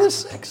on And fire. they were the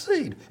 6th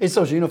seed. It's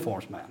those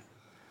uniforms, man.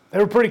 They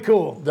were pretty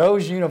cool.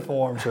 Those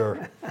uniforms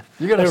are,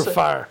 They were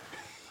fire.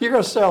 you're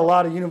going to sell a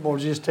lot of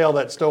uniforms, you just tell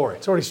that story.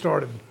 It's already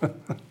started.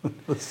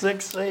 The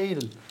 6th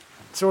seed. And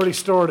It's already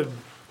started.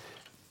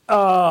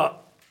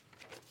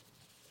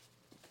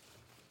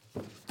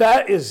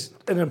 That is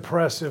an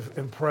impressive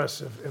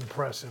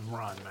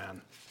run,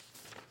 man.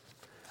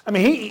 I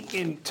mean,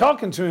 in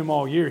talking to him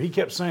all year, he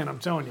kept saying, I'm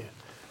telling you,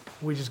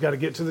 we just got to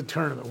get to the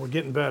tournament. We're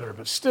getting better.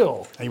 But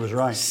still, he was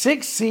right.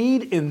 6th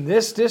seed in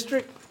this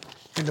district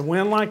and to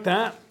win like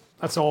that,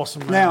 that's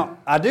awesome, man. Now,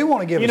 I do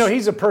want to give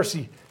he's a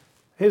Percy,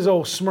 his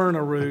old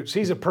Smyrna roots.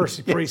 He's a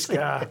Percy Priest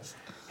guy.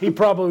 He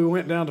probably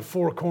went down to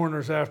Four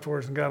Corners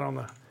afterwards and got on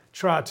the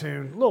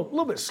tri-tune. A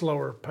little bit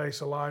slower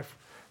pace of life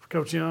for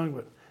Coach Young,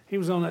 but he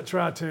was on that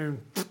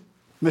tri-tune.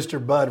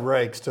 Mr. Bud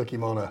Rakes took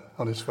him on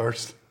his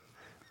first.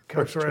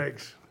 Coach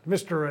Rakes,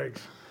 Mr.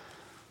 Rakes.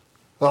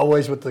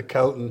 Always with the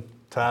coat and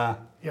tie.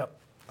 Yep.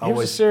 He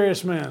was a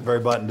serious man. Very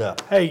buttoned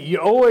up. Hey, you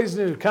always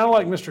knew, kind of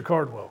like Mr.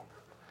 Cardwell,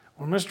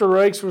 when Mr.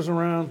 Rakes was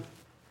around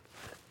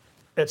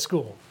at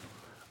school,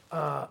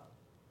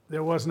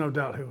 there was no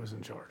doubt who was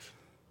in charge.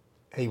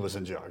 He was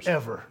in charge.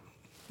 Ever.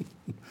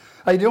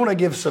 I do want to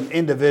give some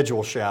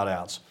individual shout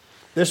outs.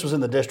 This was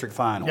in the district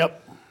final.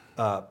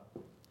 Yep.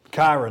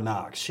 Kyra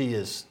Knox, she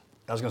is,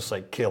 I was going to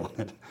say killing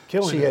it.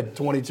 Killing she it. had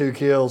 22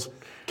 kills.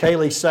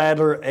 Kaylee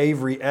Sadler,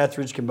 Avery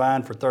Etheridge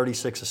combined for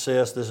 36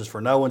 assists. This is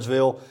for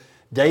Nolensville.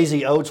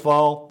 Daisy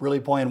Oatsvall,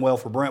 really playing well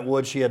for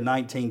Brentwood. She had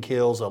 19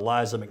 kills.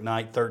 Eliza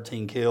McKnight,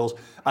 13 kills.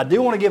 I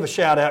do want to give a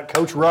shout out,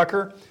 Coach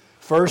Rucker,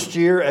 first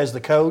year as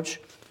the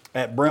coach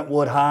at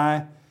Brentwood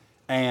High,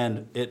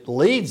 and it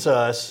leads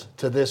us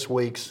to this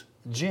week's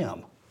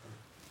gym.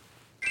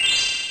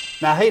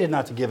 Now, I hated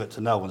not to give it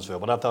to Nolensville,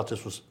 but I thought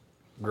this was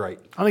great.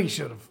 I think he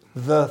should have.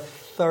 The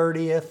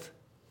 30th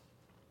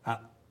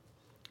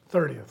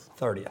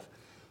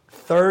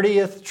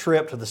 30th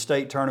trip to the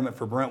state tournament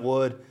for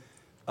Brentwood.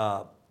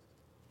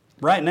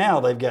 Right now,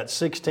 they've got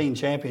 16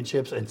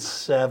 championships and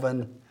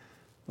 7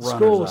 runners-up.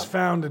 School was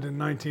founded in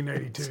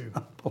 1982.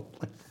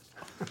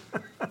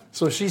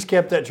 So she's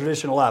kept that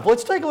tradition alive.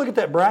 Let's take a look at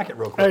that bracket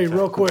real quick. Hey,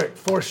 real quick,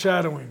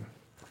 foreshadowing.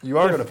 You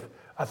are going to.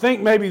 I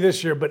think maybe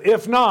this year, but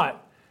if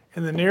not,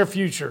 in the near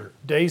future,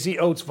 Daisy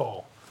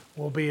Oatsvall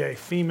will be a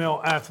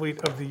Female Athlete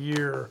of the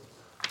Year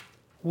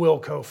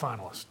Wilco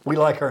finalist. We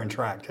like her in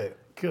track, too.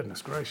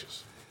 Goodness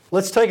gracious.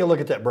 Let's take a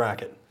look at that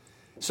bracket.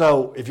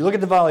 So if you look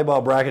at the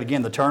volleyball bracket,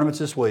 again, the tournament's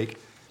this week.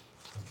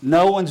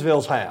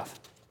 Nolensville's half.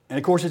 And,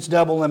 of course, it's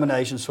double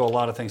elimination, so a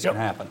lot of things can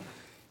happen.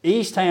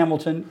 East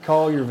Hamilton,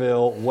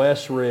 Collierville,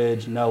 West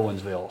Ridge,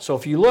 Nolensville. So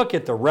if you look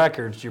at the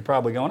records, you're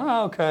probably going,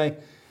 oh, okay,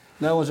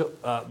 Nolensville,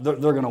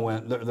 they're going to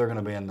win. They're going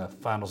to be in the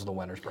finals of the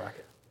winners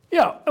bracket.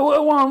 Yeah,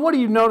 Juan, what do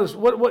you notice?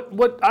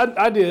 What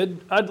I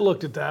did, I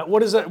looked at that.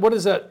 What is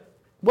that?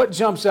 What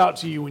jumps out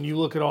to you when you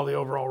look at all the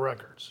overall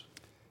records?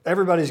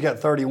 Everybody's got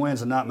 30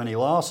 wins and not many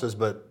losses,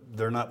 but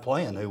they're not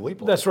playing who we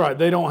play. That's right.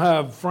 They don't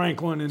have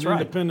Franklin and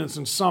right. Independence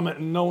and Summit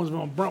and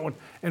Nolensville and Brentwood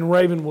and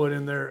Ravenwood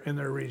in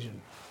their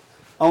region.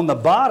 On the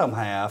bottom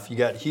half, you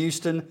got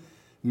Houston,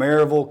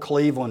 Maryville,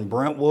 Cleveland,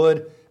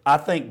 Brentwood. I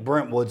think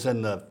Brentwood's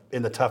in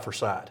the tougher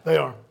side. They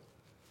are.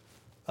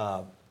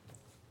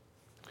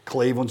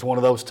 Cleveland's one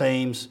of those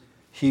teams.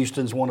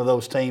 Houston's one of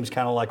those teams,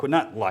 kind of like, well,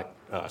 not like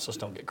us. Let's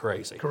don't get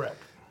crazy. Correct.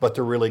 But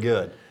they're really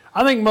good.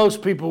 I think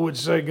most people would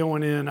say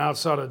going in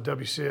outside of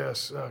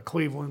WCS,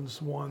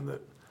 Cleveland's one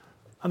that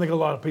I think a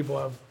lot of people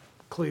have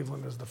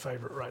Cleveland as the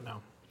favorite right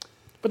now.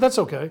 But that's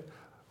okay.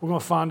 We're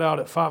going to find out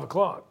at 5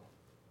 o'clock.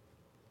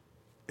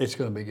 It's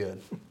going to be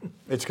good.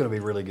 It's going to be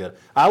really good.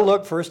 I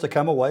look for us to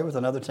come away with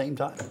another team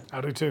title.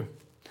 I do too.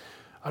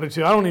 I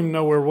don't even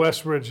know where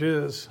West Ridge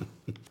is.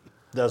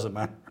 Doesn't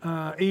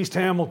matter. East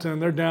Hamilton,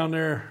 they're down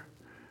there.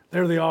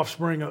 They're the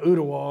offspring of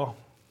Ottawa.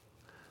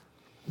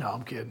 No,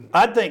 I'm kidding.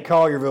 I think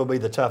Collierville will be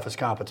the toughest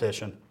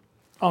competition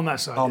On that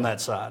side. on yeah.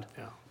 that side.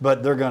 Yeah.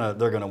 But they're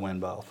gonna win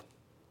both,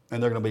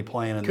 and they're gonna be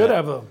playing in. Could that.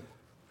 have a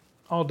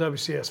all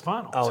WCS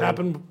final. Oh, It's yeah.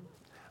 happened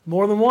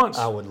more than once.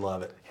 I would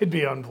love it. It'd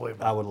be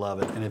unbelievable. I would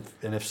love it,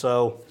 and if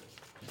so,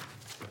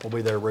 we'll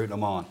be there rooting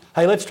them on.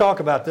 Hey, let's talk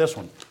about this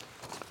one.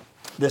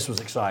 This was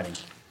exciting.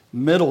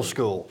 Middle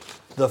school,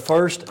 the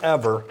first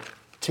ever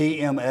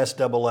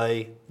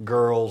TMSAA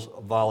girls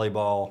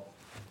volleyball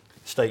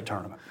state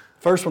tournament.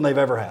 First one they've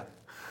ever had.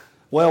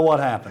 Well, what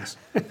happens?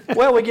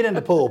 Well, we get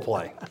into pool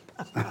play.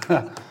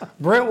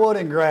 Brentwood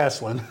and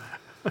Grassland.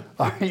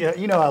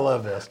 You know I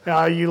love this.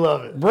 Ah, you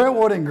love it.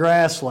 Brentwood and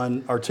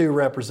Grassland are two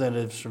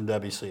representatives from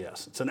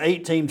WCS. It's an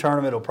 8-team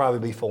tournament. It'll probably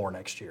be 4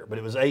 next year. But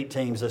it was 8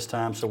 teams this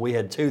time, so we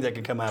had 2 that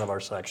could come out of our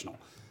sectional,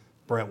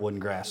 Brentwood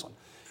and Grassland.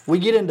 We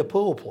get into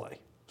pool play.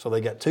 So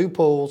they got 2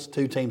 pools,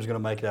 2 teams are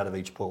going to make it out of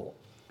each pool.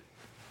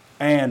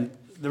 And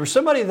there was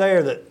somebody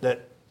there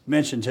that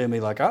mentioned to me,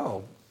 like,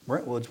 oh,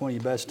 Brentwood's one of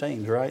your best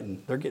teams, right?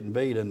 And they're getting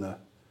beat in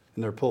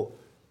their pool.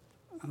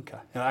 Okay.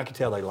 And I could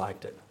tell they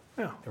liked it.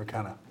 Yeah. They were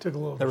kind of. Took a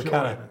little They were joy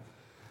kind in of. it.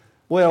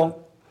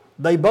 Well,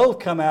 they both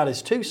come out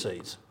as 2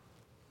 seeds.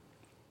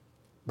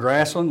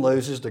 Grassland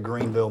loses to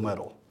Greenville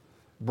Middle.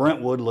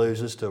 Brentwood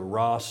loses to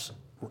Ross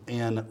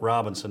N.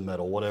 Robinson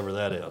Middle, whatever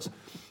that is.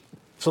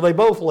 So they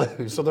both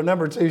lose. So they're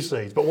number 2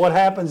 seeds. But what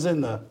happens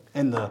in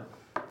the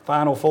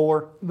Final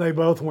 4? They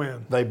both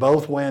win. They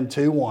both win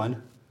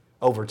 2-1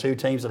 over 2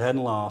 teams that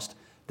hadn't lost.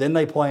 Then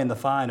they play in the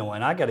final,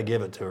 and I got to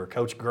give it to her.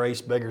 Coach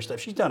Grace Biggerstaff,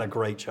 she's done a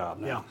great job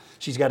now. Yeah.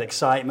 She's got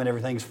excitement.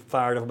 Everything's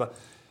fired up. About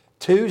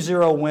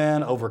 2-0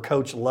 win over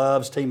Coach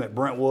Love's team at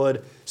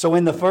Brentwood. So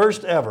in the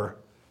first ever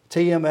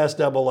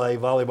TMSAA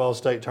Volleyball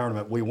State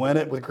Tournament, we win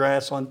it with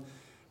Grassland.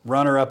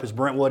 Runner-up is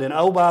Brentwood. And,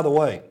 oh, by the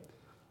way,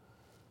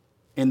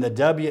 in the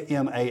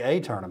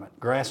WMAA tournament,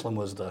 Grassland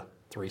was the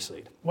 3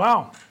 seed.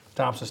 Wow.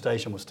 Thompson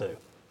Station was 2.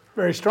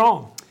 Very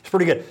strong. It's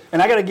pretty good.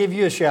 And I got to give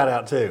you a shout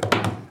out too.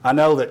 I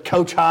know that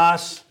Coach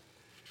Haas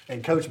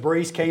and Coach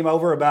Brees came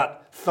over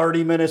about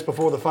 30 minutes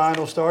before the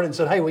final started and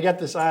said, hey, we got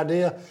this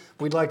idea.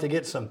 We'd like to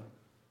get some.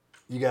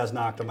 You guys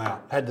knocked them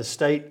out. Had the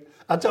state.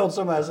 I told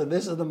somebody, I said,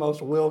 this is the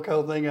most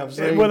Wilco thing I've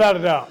seen. Without a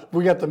doubt.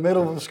 We got the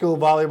middle of the school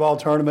volleyball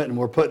tournament and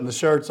we're putting the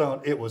shirts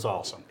on. It was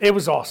awesome. It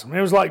was awesome.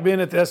 It was like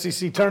being at the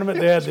SEC tournament.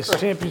 They had this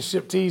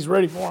championship tees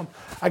ready for them.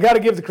 I got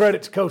to give the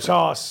credit to Coach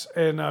Haas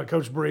and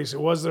Coach Brees. It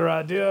was their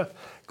idea.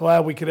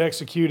 Glad we could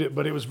execute it,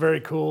 but it was very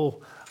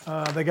cool.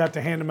 They got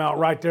to hand them out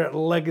right there at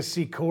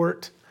Legacy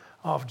Court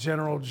off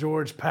General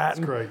George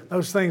Patton. That's great.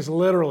 Those things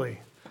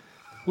literally.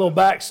 Little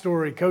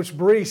backstory. Coach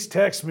Brees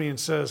texts me and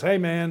says, hey,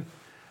 man,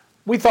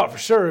 we thought for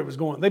sure it was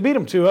going. They beat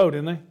them 2-0,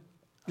 didn't they?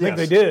 I think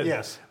they did.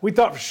 Yes. We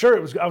thought for sure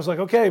it was. I was like,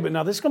 okay, but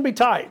now this is going to be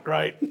tight,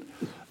 right?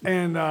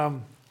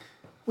 And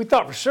we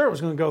thought for sure it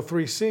was going to go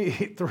 3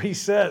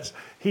 sets.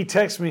 He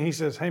texts me. He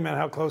says, hey, man,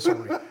 how close are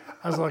we?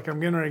 I was like, I'm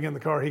getting ready to get in the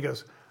car. He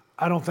goes,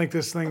 I don't think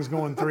this thing's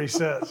going 3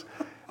 sets.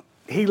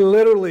 He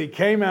literally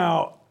came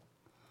out,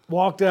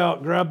 walked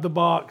out, grabbed the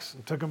box,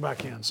 and took them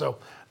back in. So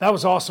that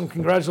was awesome.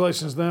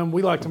 Congratulations to them.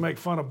 We like to make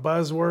fun of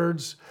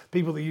buzzwords,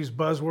 people that use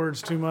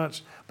buzzwords too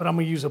much, but I'm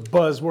going to use a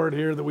buzzword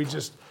here that we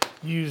just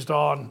used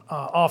on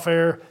off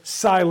air,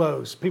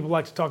 silos. People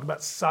like to talk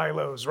about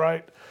silos,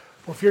 right?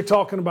 Well, if you're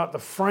talking about the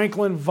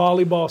Franklin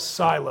volleyball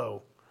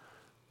silo,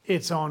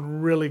 it's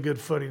on really good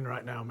footing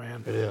right now,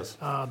 man. It is.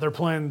 They're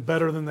playing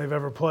better than they've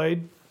ever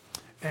played,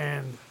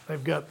 and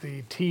they've got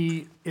the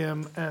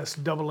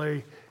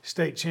TMSAA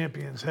state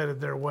champions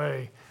headed their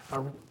way.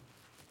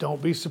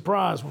 Don't be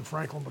surprised when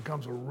Franklin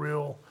becomes a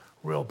real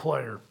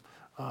player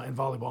in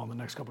volleyball in the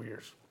next couple of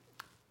years.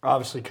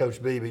 Obviously,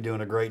 Coach Beebe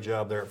doing a great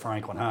job there at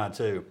Franklin High,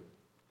 too.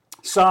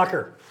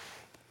 Soccer.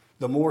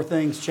 The more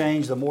things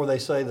change, the more they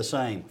say the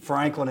same.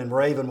 Franklin and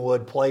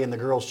Ravenwood play in the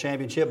girls'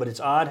 championship, but it's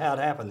odd how it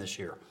happened this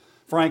year.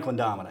 Franklin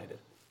dominated.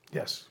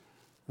 Yes.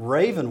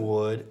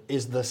 Ravenwood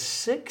is the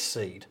 6th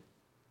seed.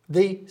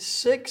 The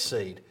 6th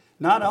seed.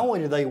 Not only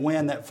did they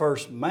win that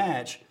first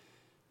match,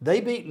 they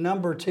beat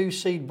number 2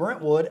 seed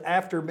Brentwood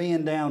after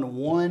being down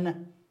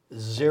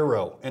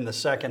 1-0 in the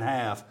second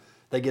half.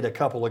 They get a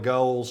couple of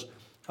goals,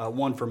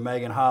 one from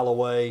Megan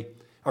Holloway.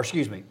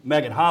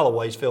 Megan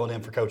Holloway's filling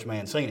in for Coach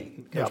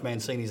Mancini. Coach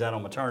Mancini's out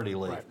on maternity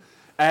leave. Right.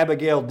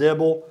 Abigail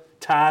Dibble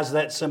ties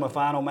that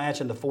semifinal match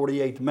in the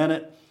 48th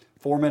minute.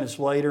 4 minutes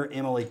later,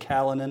 Emily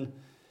Callanan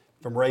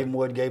from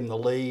Ravenwood gave them the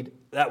lead.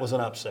 That was an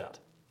upset.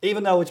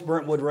 Even though it's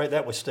Brentwood,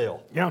 that was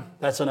still. Yeah.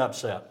 That's an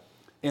upset.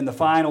 In the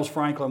finals,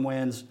 Franklin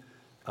wins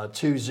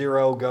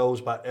 2-0, goals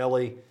by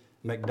Ellie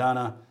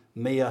McDonough,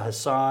 Mia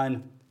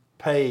Hassan.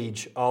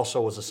 Page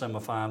also was a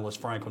semifinalist.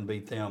 Franklin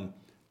beat them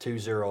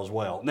 2-0 as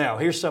well. Now,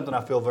 here's something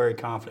I feel very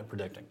confident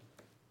predicting.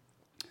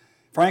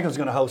 Franklin's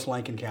going to host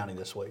Lincoln County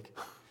this week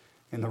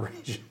in the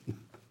region.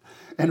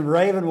 And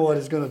Ravenwood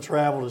is going to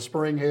travel to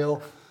Spring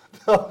Hill.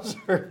 Those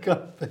are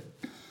going to be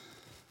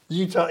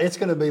Utah. It's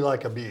going to be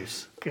like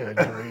abuse. Good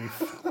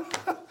grief.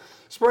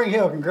 Spring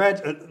Hill,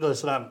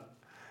 listen,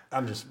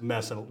 I'm just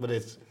messing, but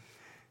it's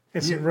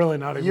really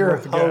not even you're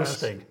worth the gas.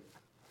 hosting,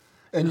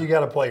 and you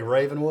got to play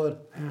Ravenwood.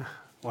 Yeah.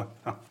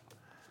 Wow.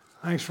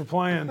 Thanks for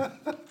playing.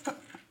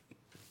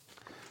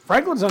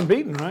 Franklin's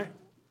unbeaten, right?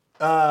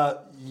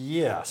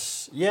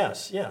 Yes. They've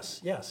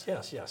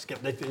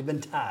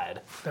been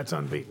tied, That's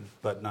unbeaten.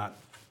 but not.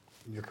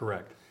 You're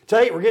correct.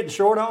 Tate, we're getting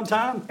short on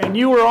time. And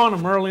you were on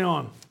them early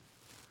on.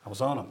 I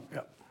was on them.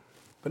 Yep.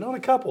 Been on a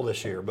couple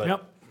this year, but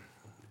Yep.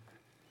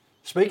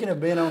 speaking of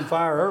being on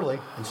fire early,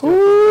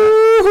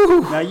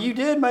 now you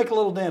did make a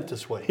little dent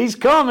this week. He's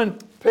coming.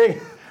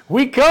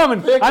 We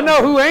coming. Pick I 'em.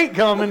 know who ain't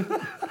coming.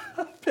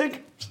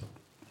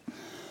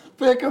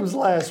 Pick'ems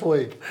last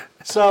week.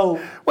 So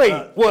Wait,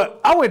 what?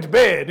 I went to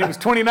bed. It was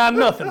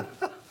 29-0.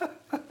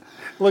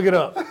 Look it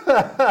up.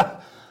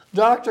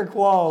 Dr.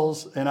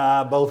 Qualls and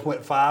I both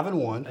went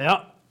 5-1.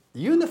 Yeah.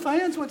 You and the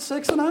fans went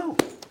 6-0.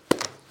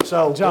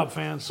 So Good job,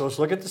 fans. So let's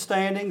look at the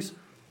standings.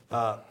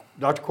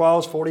 Dr.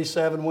 Qualls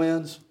 47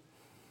 wins.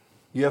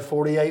 You have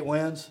 48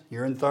 wins.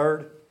 You're in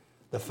third.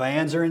 The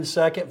fans are in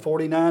second,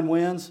 49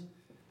 wins.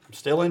 I'm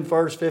still in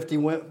first,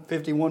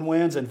 51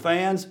 wins. And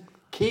fans,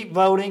 keep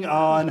voting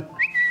on.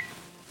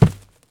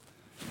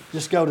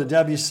 Just go to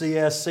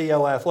WCS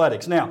CO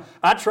Athletics. Now,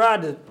 I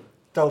tried to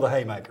throw the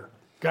haymaker.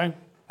 Okay.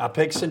 I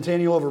picked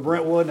Centennial over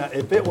Brentwood. Now,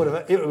 if it would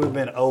have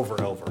been over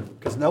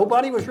because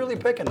nobody was really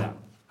picking them.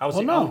 I was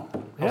the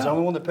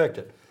only one that picked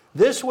it.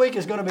 This week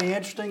is going to be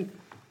interesting.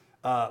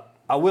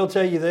 I will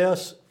tell you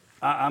this.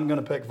 I'm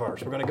going to pick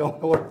first. We're going to go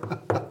in order.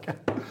 Okay.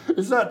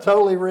 It's not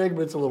totally rigged,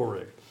 but it's a little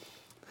rigged.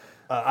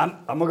 I'm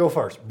going to go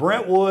first.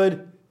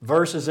 Brentwood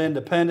versus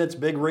Independence,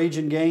 big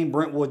region game.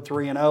 Brentwood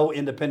 3-0,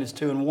 Independence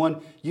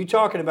 2-1. You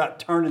talking about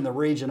turning the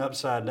region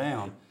upside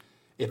down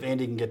if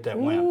Indy can get that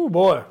win. Oh,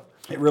 boy.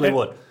 It really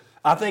would.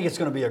 I think it's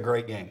going to be a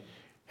great game.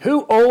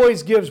 Who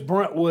always gives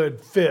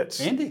Brentwood fits?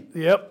 Indy.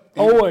 Yep,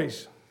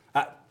 always.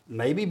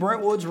 Maybe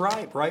Brentwood's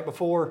right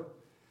before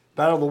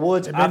Battle of the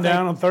Woods. They've been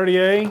down on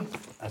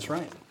 30A. That's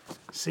right.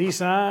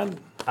 Seaside.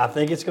 I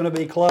think it's going to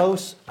be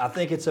close. I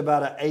think it's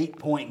about an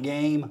 8-point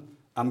game.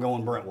 I'm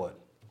going Brentwood.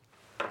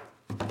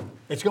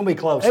 It's going to be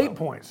close. 8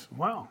 points.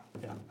 Wow.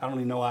 Yeah, I don't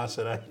even know why I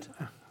said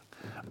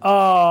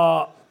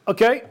 8.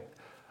 Okay.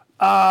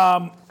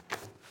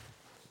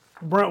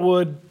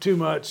 Brentwood, too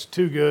much,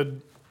 too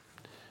good.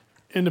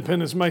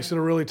 Independence makes it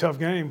a really tough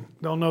game.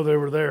 Don't know they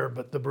were there,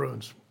 but the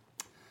Bruins.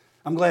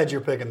 I'm glad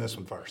you're picking this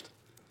one first.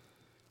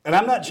 And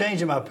I'm not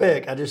changing my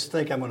pick. I just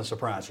think I'm going to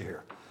surprise you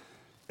here.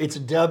 It's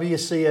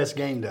WCS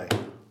game day.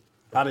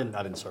 I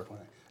didn't circle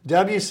it.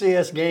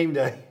 WCS game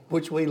day,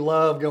 which we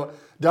love going.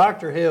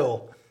 Dr.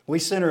 Hill, we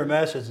sent her a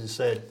message and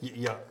said,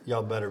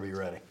 y'all better be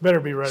ready. Better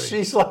be ready.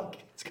 She's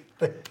like,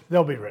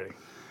 they'll be ready.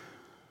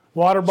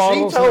 Water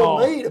bottles. She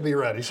told me to be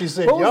ready. She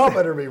said, y'all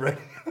better be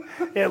ready.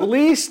 At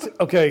least,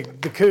 okay,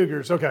 the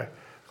Cougars. Okay.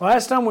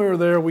 Last time we were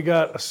there, we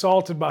got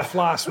assaulted by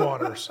fly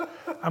swatters.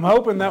 I'm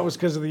hoping that was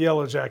because of the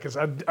Yellow Jackets.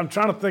 I'm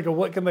trying to think of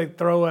what can they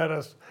throw at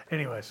us.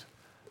 Anyways,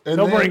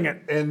 they'll bring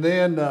it. And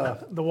then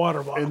the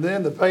water bottle. And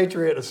then the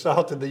Patriot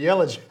assaulted the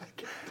Yellow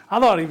Jacket. I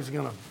thought he was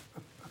going to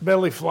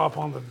belly flop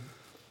on the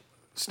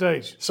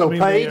stage. So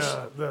Paige,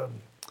 the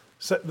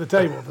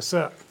table, the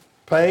set.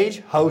 Paige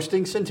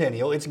hosting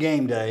Centennial. It's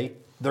game day.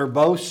 They're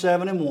both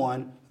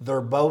 7-1.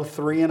 They're both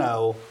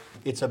 3-0.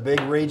 It's a big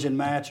region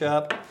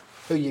matchup.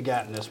 Who you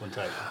got in this one,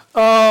 Tate?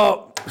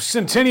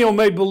 Centennial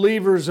made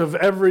believers of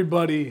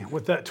everybody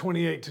with that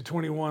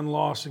 28-21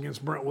 loss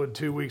against Brentwood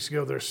 2 weeks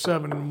ago. They're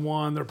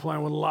 7-1. They're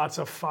playing with lots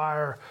of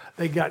fire.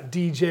 They got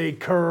DJ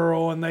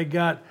Curl and they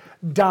got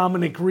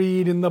Dominic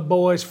Reed and the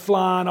boys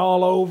flying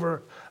all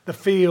over the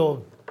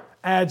field.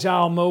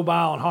 Agile,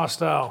 mobile, and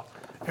hostile.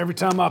 Every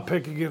time I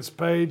pick against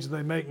Page,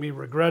 they make me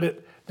regret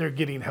it. They're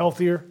getting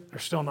healthier. They're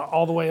still not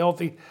all the way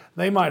healthy.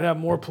 They might have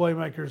more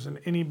playmakers than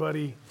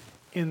anybody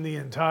in the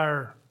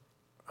entire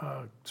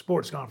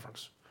sports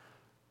conference.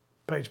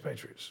 Page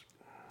Patriots.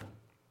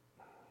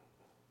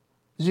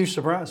 You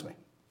surprised me.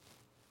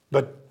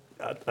 But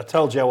I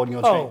told you I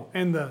wasn't going to change. Oh,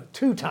 and the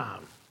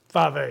two-time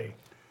 5A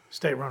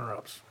state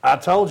runner-ups. I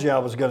told you I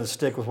was going to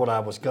stick with what I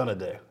was going to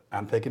do.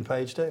 I'm picking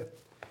Page too.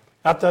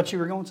 I thought you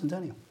were going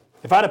Centennial.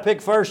 If I'd have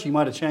picked first, you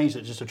might have changed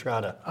it just to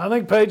try to. I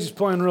think Page is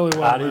playing really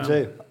well. I do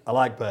too. I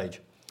like Page.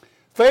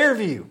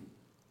 Fairview,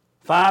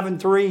 5-3,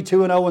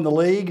 2-0 in the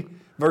league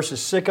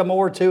versus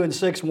Sycamore,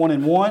 2-6,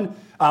 1-1.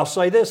 I'll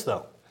say this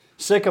though,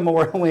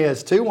 Sycamore only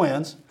has 2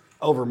 wins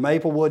over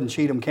Maplewood and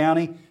Cheatham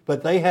County,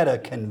 but they had a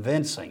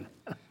convincing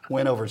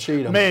win over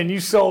Cheatham. Man, you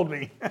sold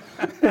me.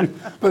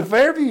 But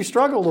Fairview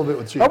struggled a little bit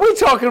with Cheatham. Are we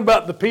talking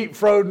about the Pete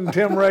Froden,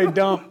 Tim Ray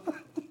dump?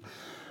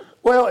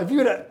 Well, if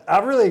you'd, I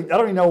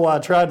don't even know why I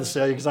tried to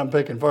sell you because I'm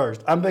picking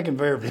first. I'm picking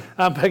Fairview.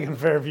 I'm picking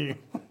Fairview.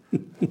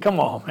 Come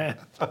on, man.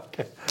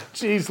 Okay.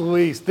 Jeez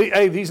Louise.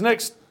 These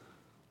next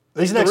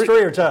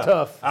 3 are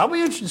tough. I'll be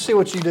interested to see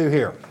what you do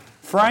here.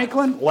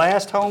 Franklin,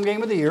 last home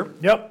game of the year.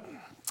 Yep.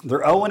 They're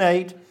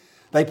 0-8.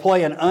 They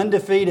play an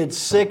undefeated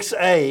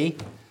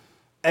 6A,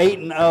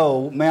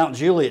 8-0 Mount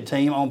Juliet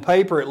team. On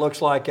paper, it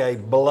looks like a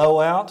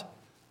blowout.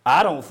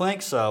 I don't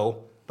think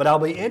so, but I'll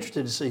be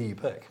interested to see who you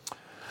pick.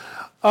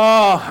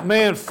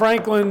 Man,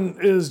 Franklin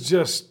is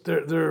just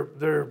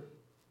they're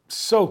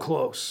so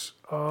close.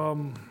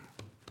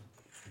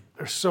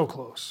 They're so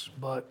close,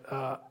 but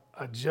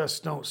I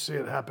just don't see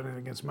it happening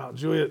against Mount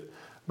Juliet.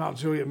 Mount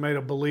Juliet made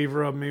a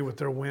believer of me with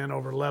their win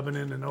over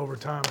Lebanon in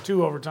overtime, 2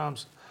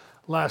 overtimes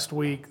last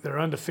week. They're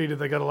undefeated.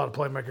 They got a lot of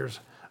playmakers.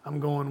 I'm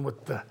going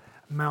with the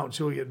Mount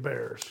Juliet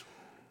Bears.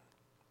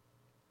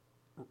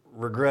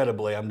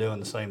 Regrettably, I'm doing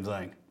the same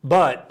thing.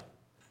 But,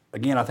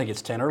 again, I think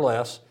it's 10 or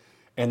less,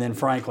 and then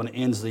Franklin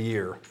ends the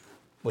year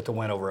with the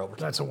win over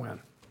overtime. That's a win.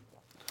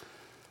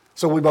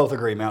 So we both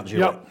agree, Mount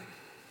Juliet. Yep.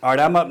 All right,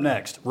 I'm up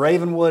next.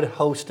 Ravenwood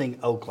hosting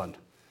Oakland.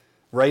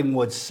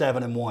 Ravenwood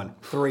 7-1,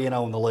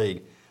 3-0 in the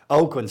league.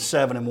 Oakland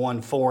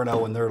 7-1,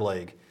 4-0 in their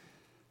league.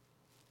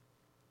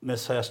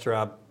 Miss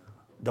Hester,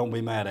 don't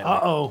be mad at me.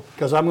 Uh-oh.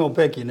 Because I'm going to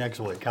pick you next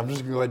week. I'm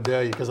just going to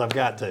tell you because I've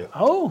got to.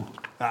 Oh.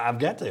 I've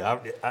got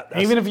to.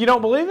 Even if you don't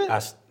believe it?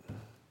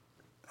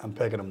 I'm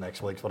picking them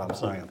next week is what I'm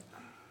saying.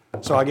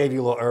 So I gave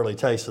you a little early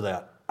taste of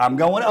that. I'm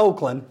going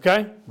Oakland.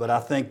 Okay. But I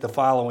think the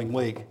following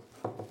week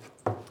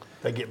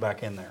they get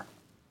back in there.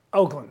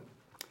 Oakland.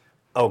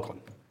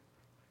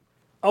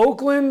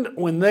 Oakland,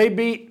 when they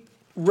beat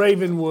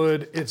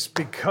Ravenwood, it's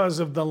because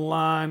of the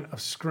line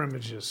of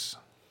scrimmages.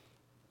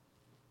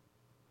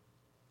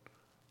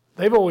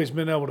 They've always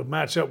been able to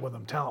match up with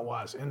them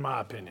talent-wise, in my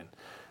opinion.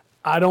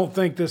 I don't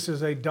think this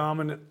is a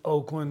dominant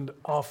Oakland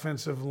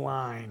offensive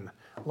line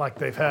like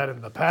they've had in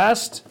the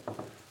past.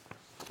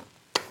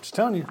 Just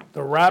telling you,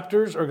 the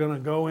Raptors are going to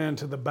go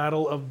into the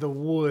Battle of the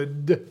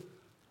Wood.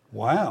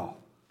 Wow.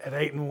 At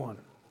 8-1.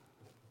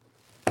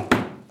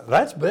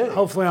 That's big.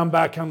 Hopefully I'm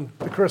back on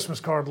the Christmas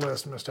card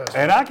list, Mr. Hester.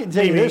 And I can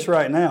tell you this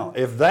right now.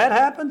 If that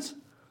happens,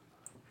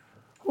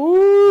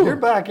 Ooh. You're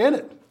back in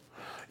it.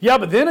 Yeah,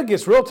 but then it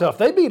gets real tough.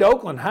 They beat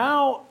Oakland.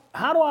 How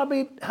do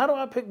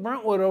I pick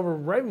Brentwood over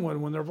Ravenwood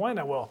when they're playing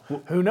that well?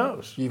 Who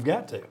knows? You've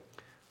got to.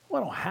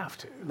 Well, I don't have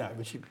to. No,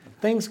 but you.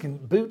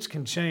 Boots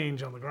can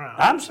change on the ground.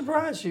 I'm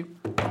surprised you.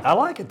 I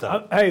like it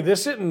though. Hey,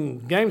 this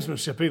isn't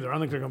gamesmanship either. I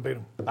think they're going to beat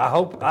them. I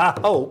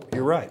hope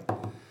you're right.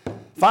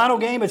 Final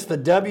game, it's the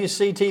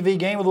WCTV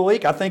game of the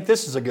week. I think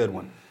this is a good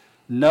one.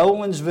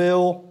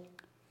 Nolensville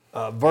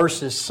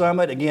versus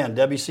Summit. Again,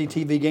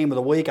 WCTV game of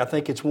the week. I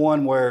think it's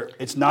one where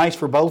it's nice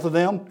for both of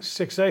them.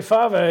 6A,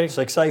 5A.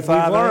 6A,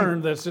 5A. We've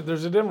learned that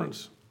there's a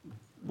difference.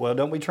 Well,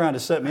 don't be trying to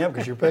set me up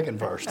because you're picking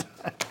first.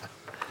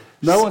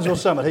 Nolensville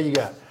Summit, who you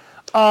got?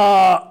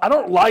 I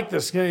don't like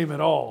this game at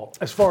all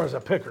as far as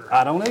a picker.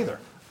 I don't either.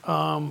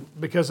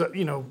 Because,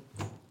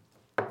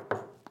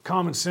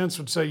 common sense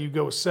would say you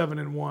go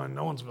 7-1,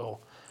 Nolensville.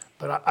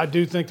 But I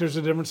do think there's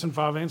a difference in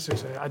 5A and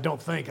 6A. I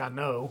don't think, I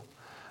know.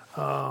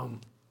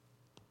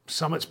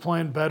 Summit's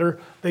playing better.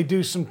 They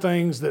do some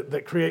things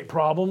that create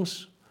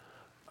problems.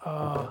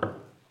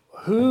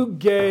 Who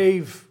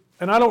gave,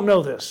 and I don't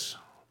know this,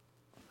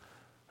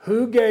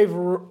 who gave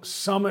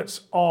Summit's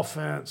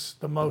offense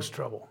the most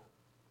trouble?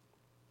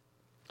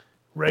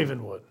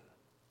 Ravenwood.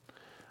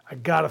 I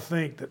got to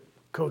think that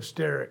Coach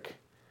Derrick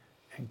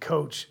and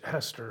Coach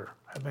Hester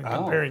have been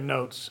comparing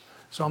notes.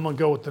 So I'm going to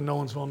go with the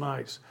Nolensville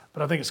Knights.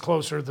 But I think it's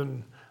closer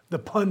than the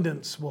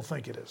pundits will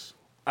think it is.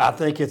 I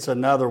think it's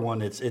another one.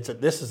 This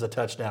is a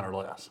touchdown or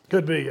less.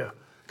 Could be a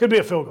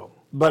field goal.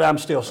 But I'm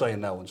still saying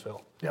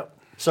Nolensville. Yep.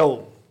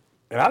 So,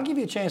 and I'll give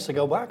you a chance to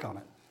go back on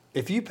it.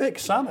 If you pick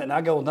Summit and I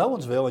go with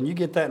Nolensville and you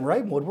get that in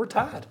Ravenwood, we're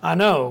tied. I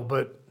know,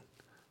 but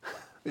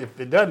if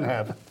it doesn't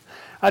happen.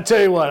 I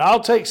tell you what,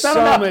 I'll take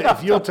Summit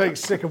if you'll take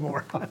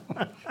Sycamore.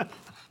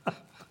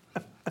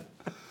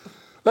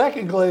 That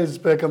concludes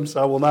Pick'ems.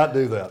 I will not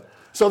do that.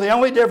 So the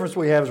only difference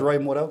we have is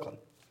Ravenwood, Oakland.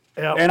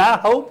 Yep. And I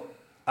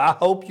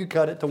hope you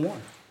cut it to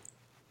 1.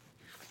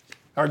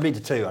 Or it'd be to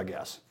 2, I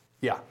guess.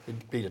 Yeah,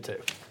 it'd be to 2.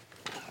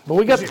 But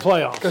we got the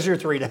playoffs. Because you're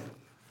 3 down.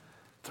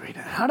 3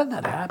 down. How did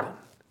that happen?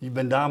 You've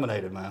been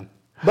dominated, man.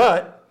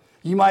 But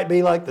you might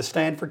be like the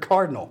Stanford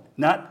Cardinal,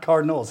 not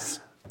Cardinals.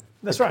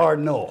 That's the right.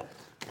 Cardinal.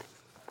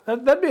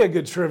 That'd be a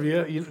good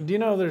trivia. Do you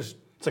know there's...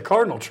 It's a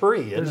cardinal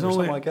tree, isn't it, or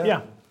something like that?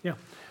 Yeah.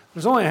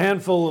 There's only a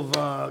handful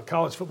of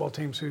college football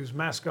teams whose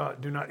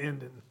mascot do not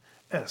end in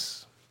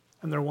S,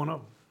 and they're one of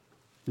them.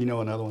 You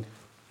know another one?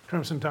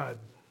 Crimson Tide.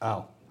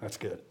 Oh, that's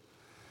good.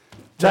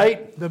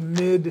 Tate? The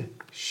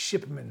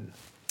midshipmen.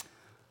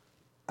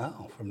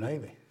 Oh, from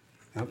Navy.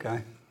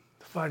 Okay.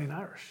 The Fighting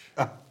Irish.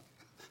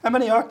 How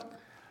many are?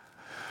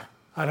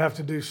 I'd have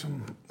to do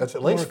some... That's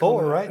at least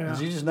 4, right? Yeah.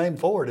 You just named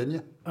 4, didn't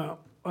you?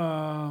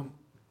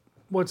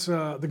 What's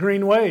the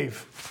Green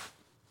Wave?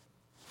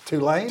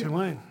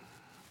 Tulane.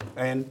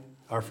 And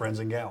our friends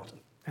in Gallatin.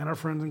 And our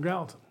friends in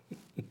Gallatin.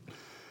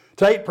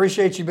 Tate,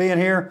 appreciate you being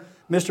here.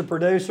 Mr.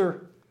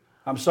 Producer,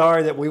 I'm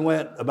sorry that we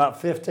went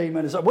about 15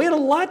 minutes. We had a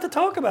lot to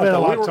talk about,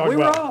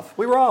 though.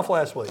 We were off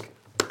last week.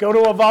 Go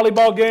to a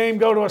volleyball game,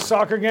 go to a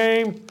soccer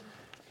game.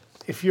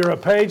 If you're a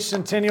Page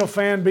Centennial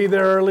fan, be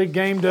there early.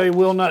 Game day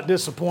will not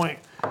disappoint.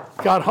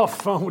 Got off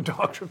the phone with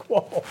Dr.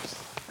 Qualls.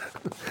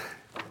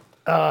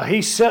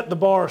 He set the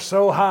bar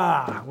so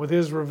high with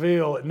his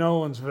reveal at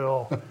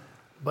Nolensville.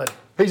 But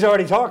He's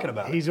already talking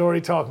about it. He's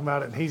already talking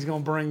about it, and he's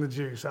going to bring the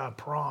juice. I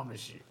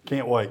promise you.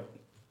 Can't wait.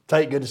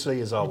 Tate, good to see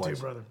you as always. You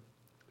too, brother.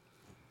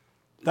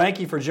 Thank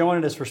you for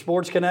joining us for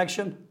Sports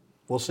Connection.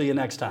 We'll see you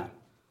next time.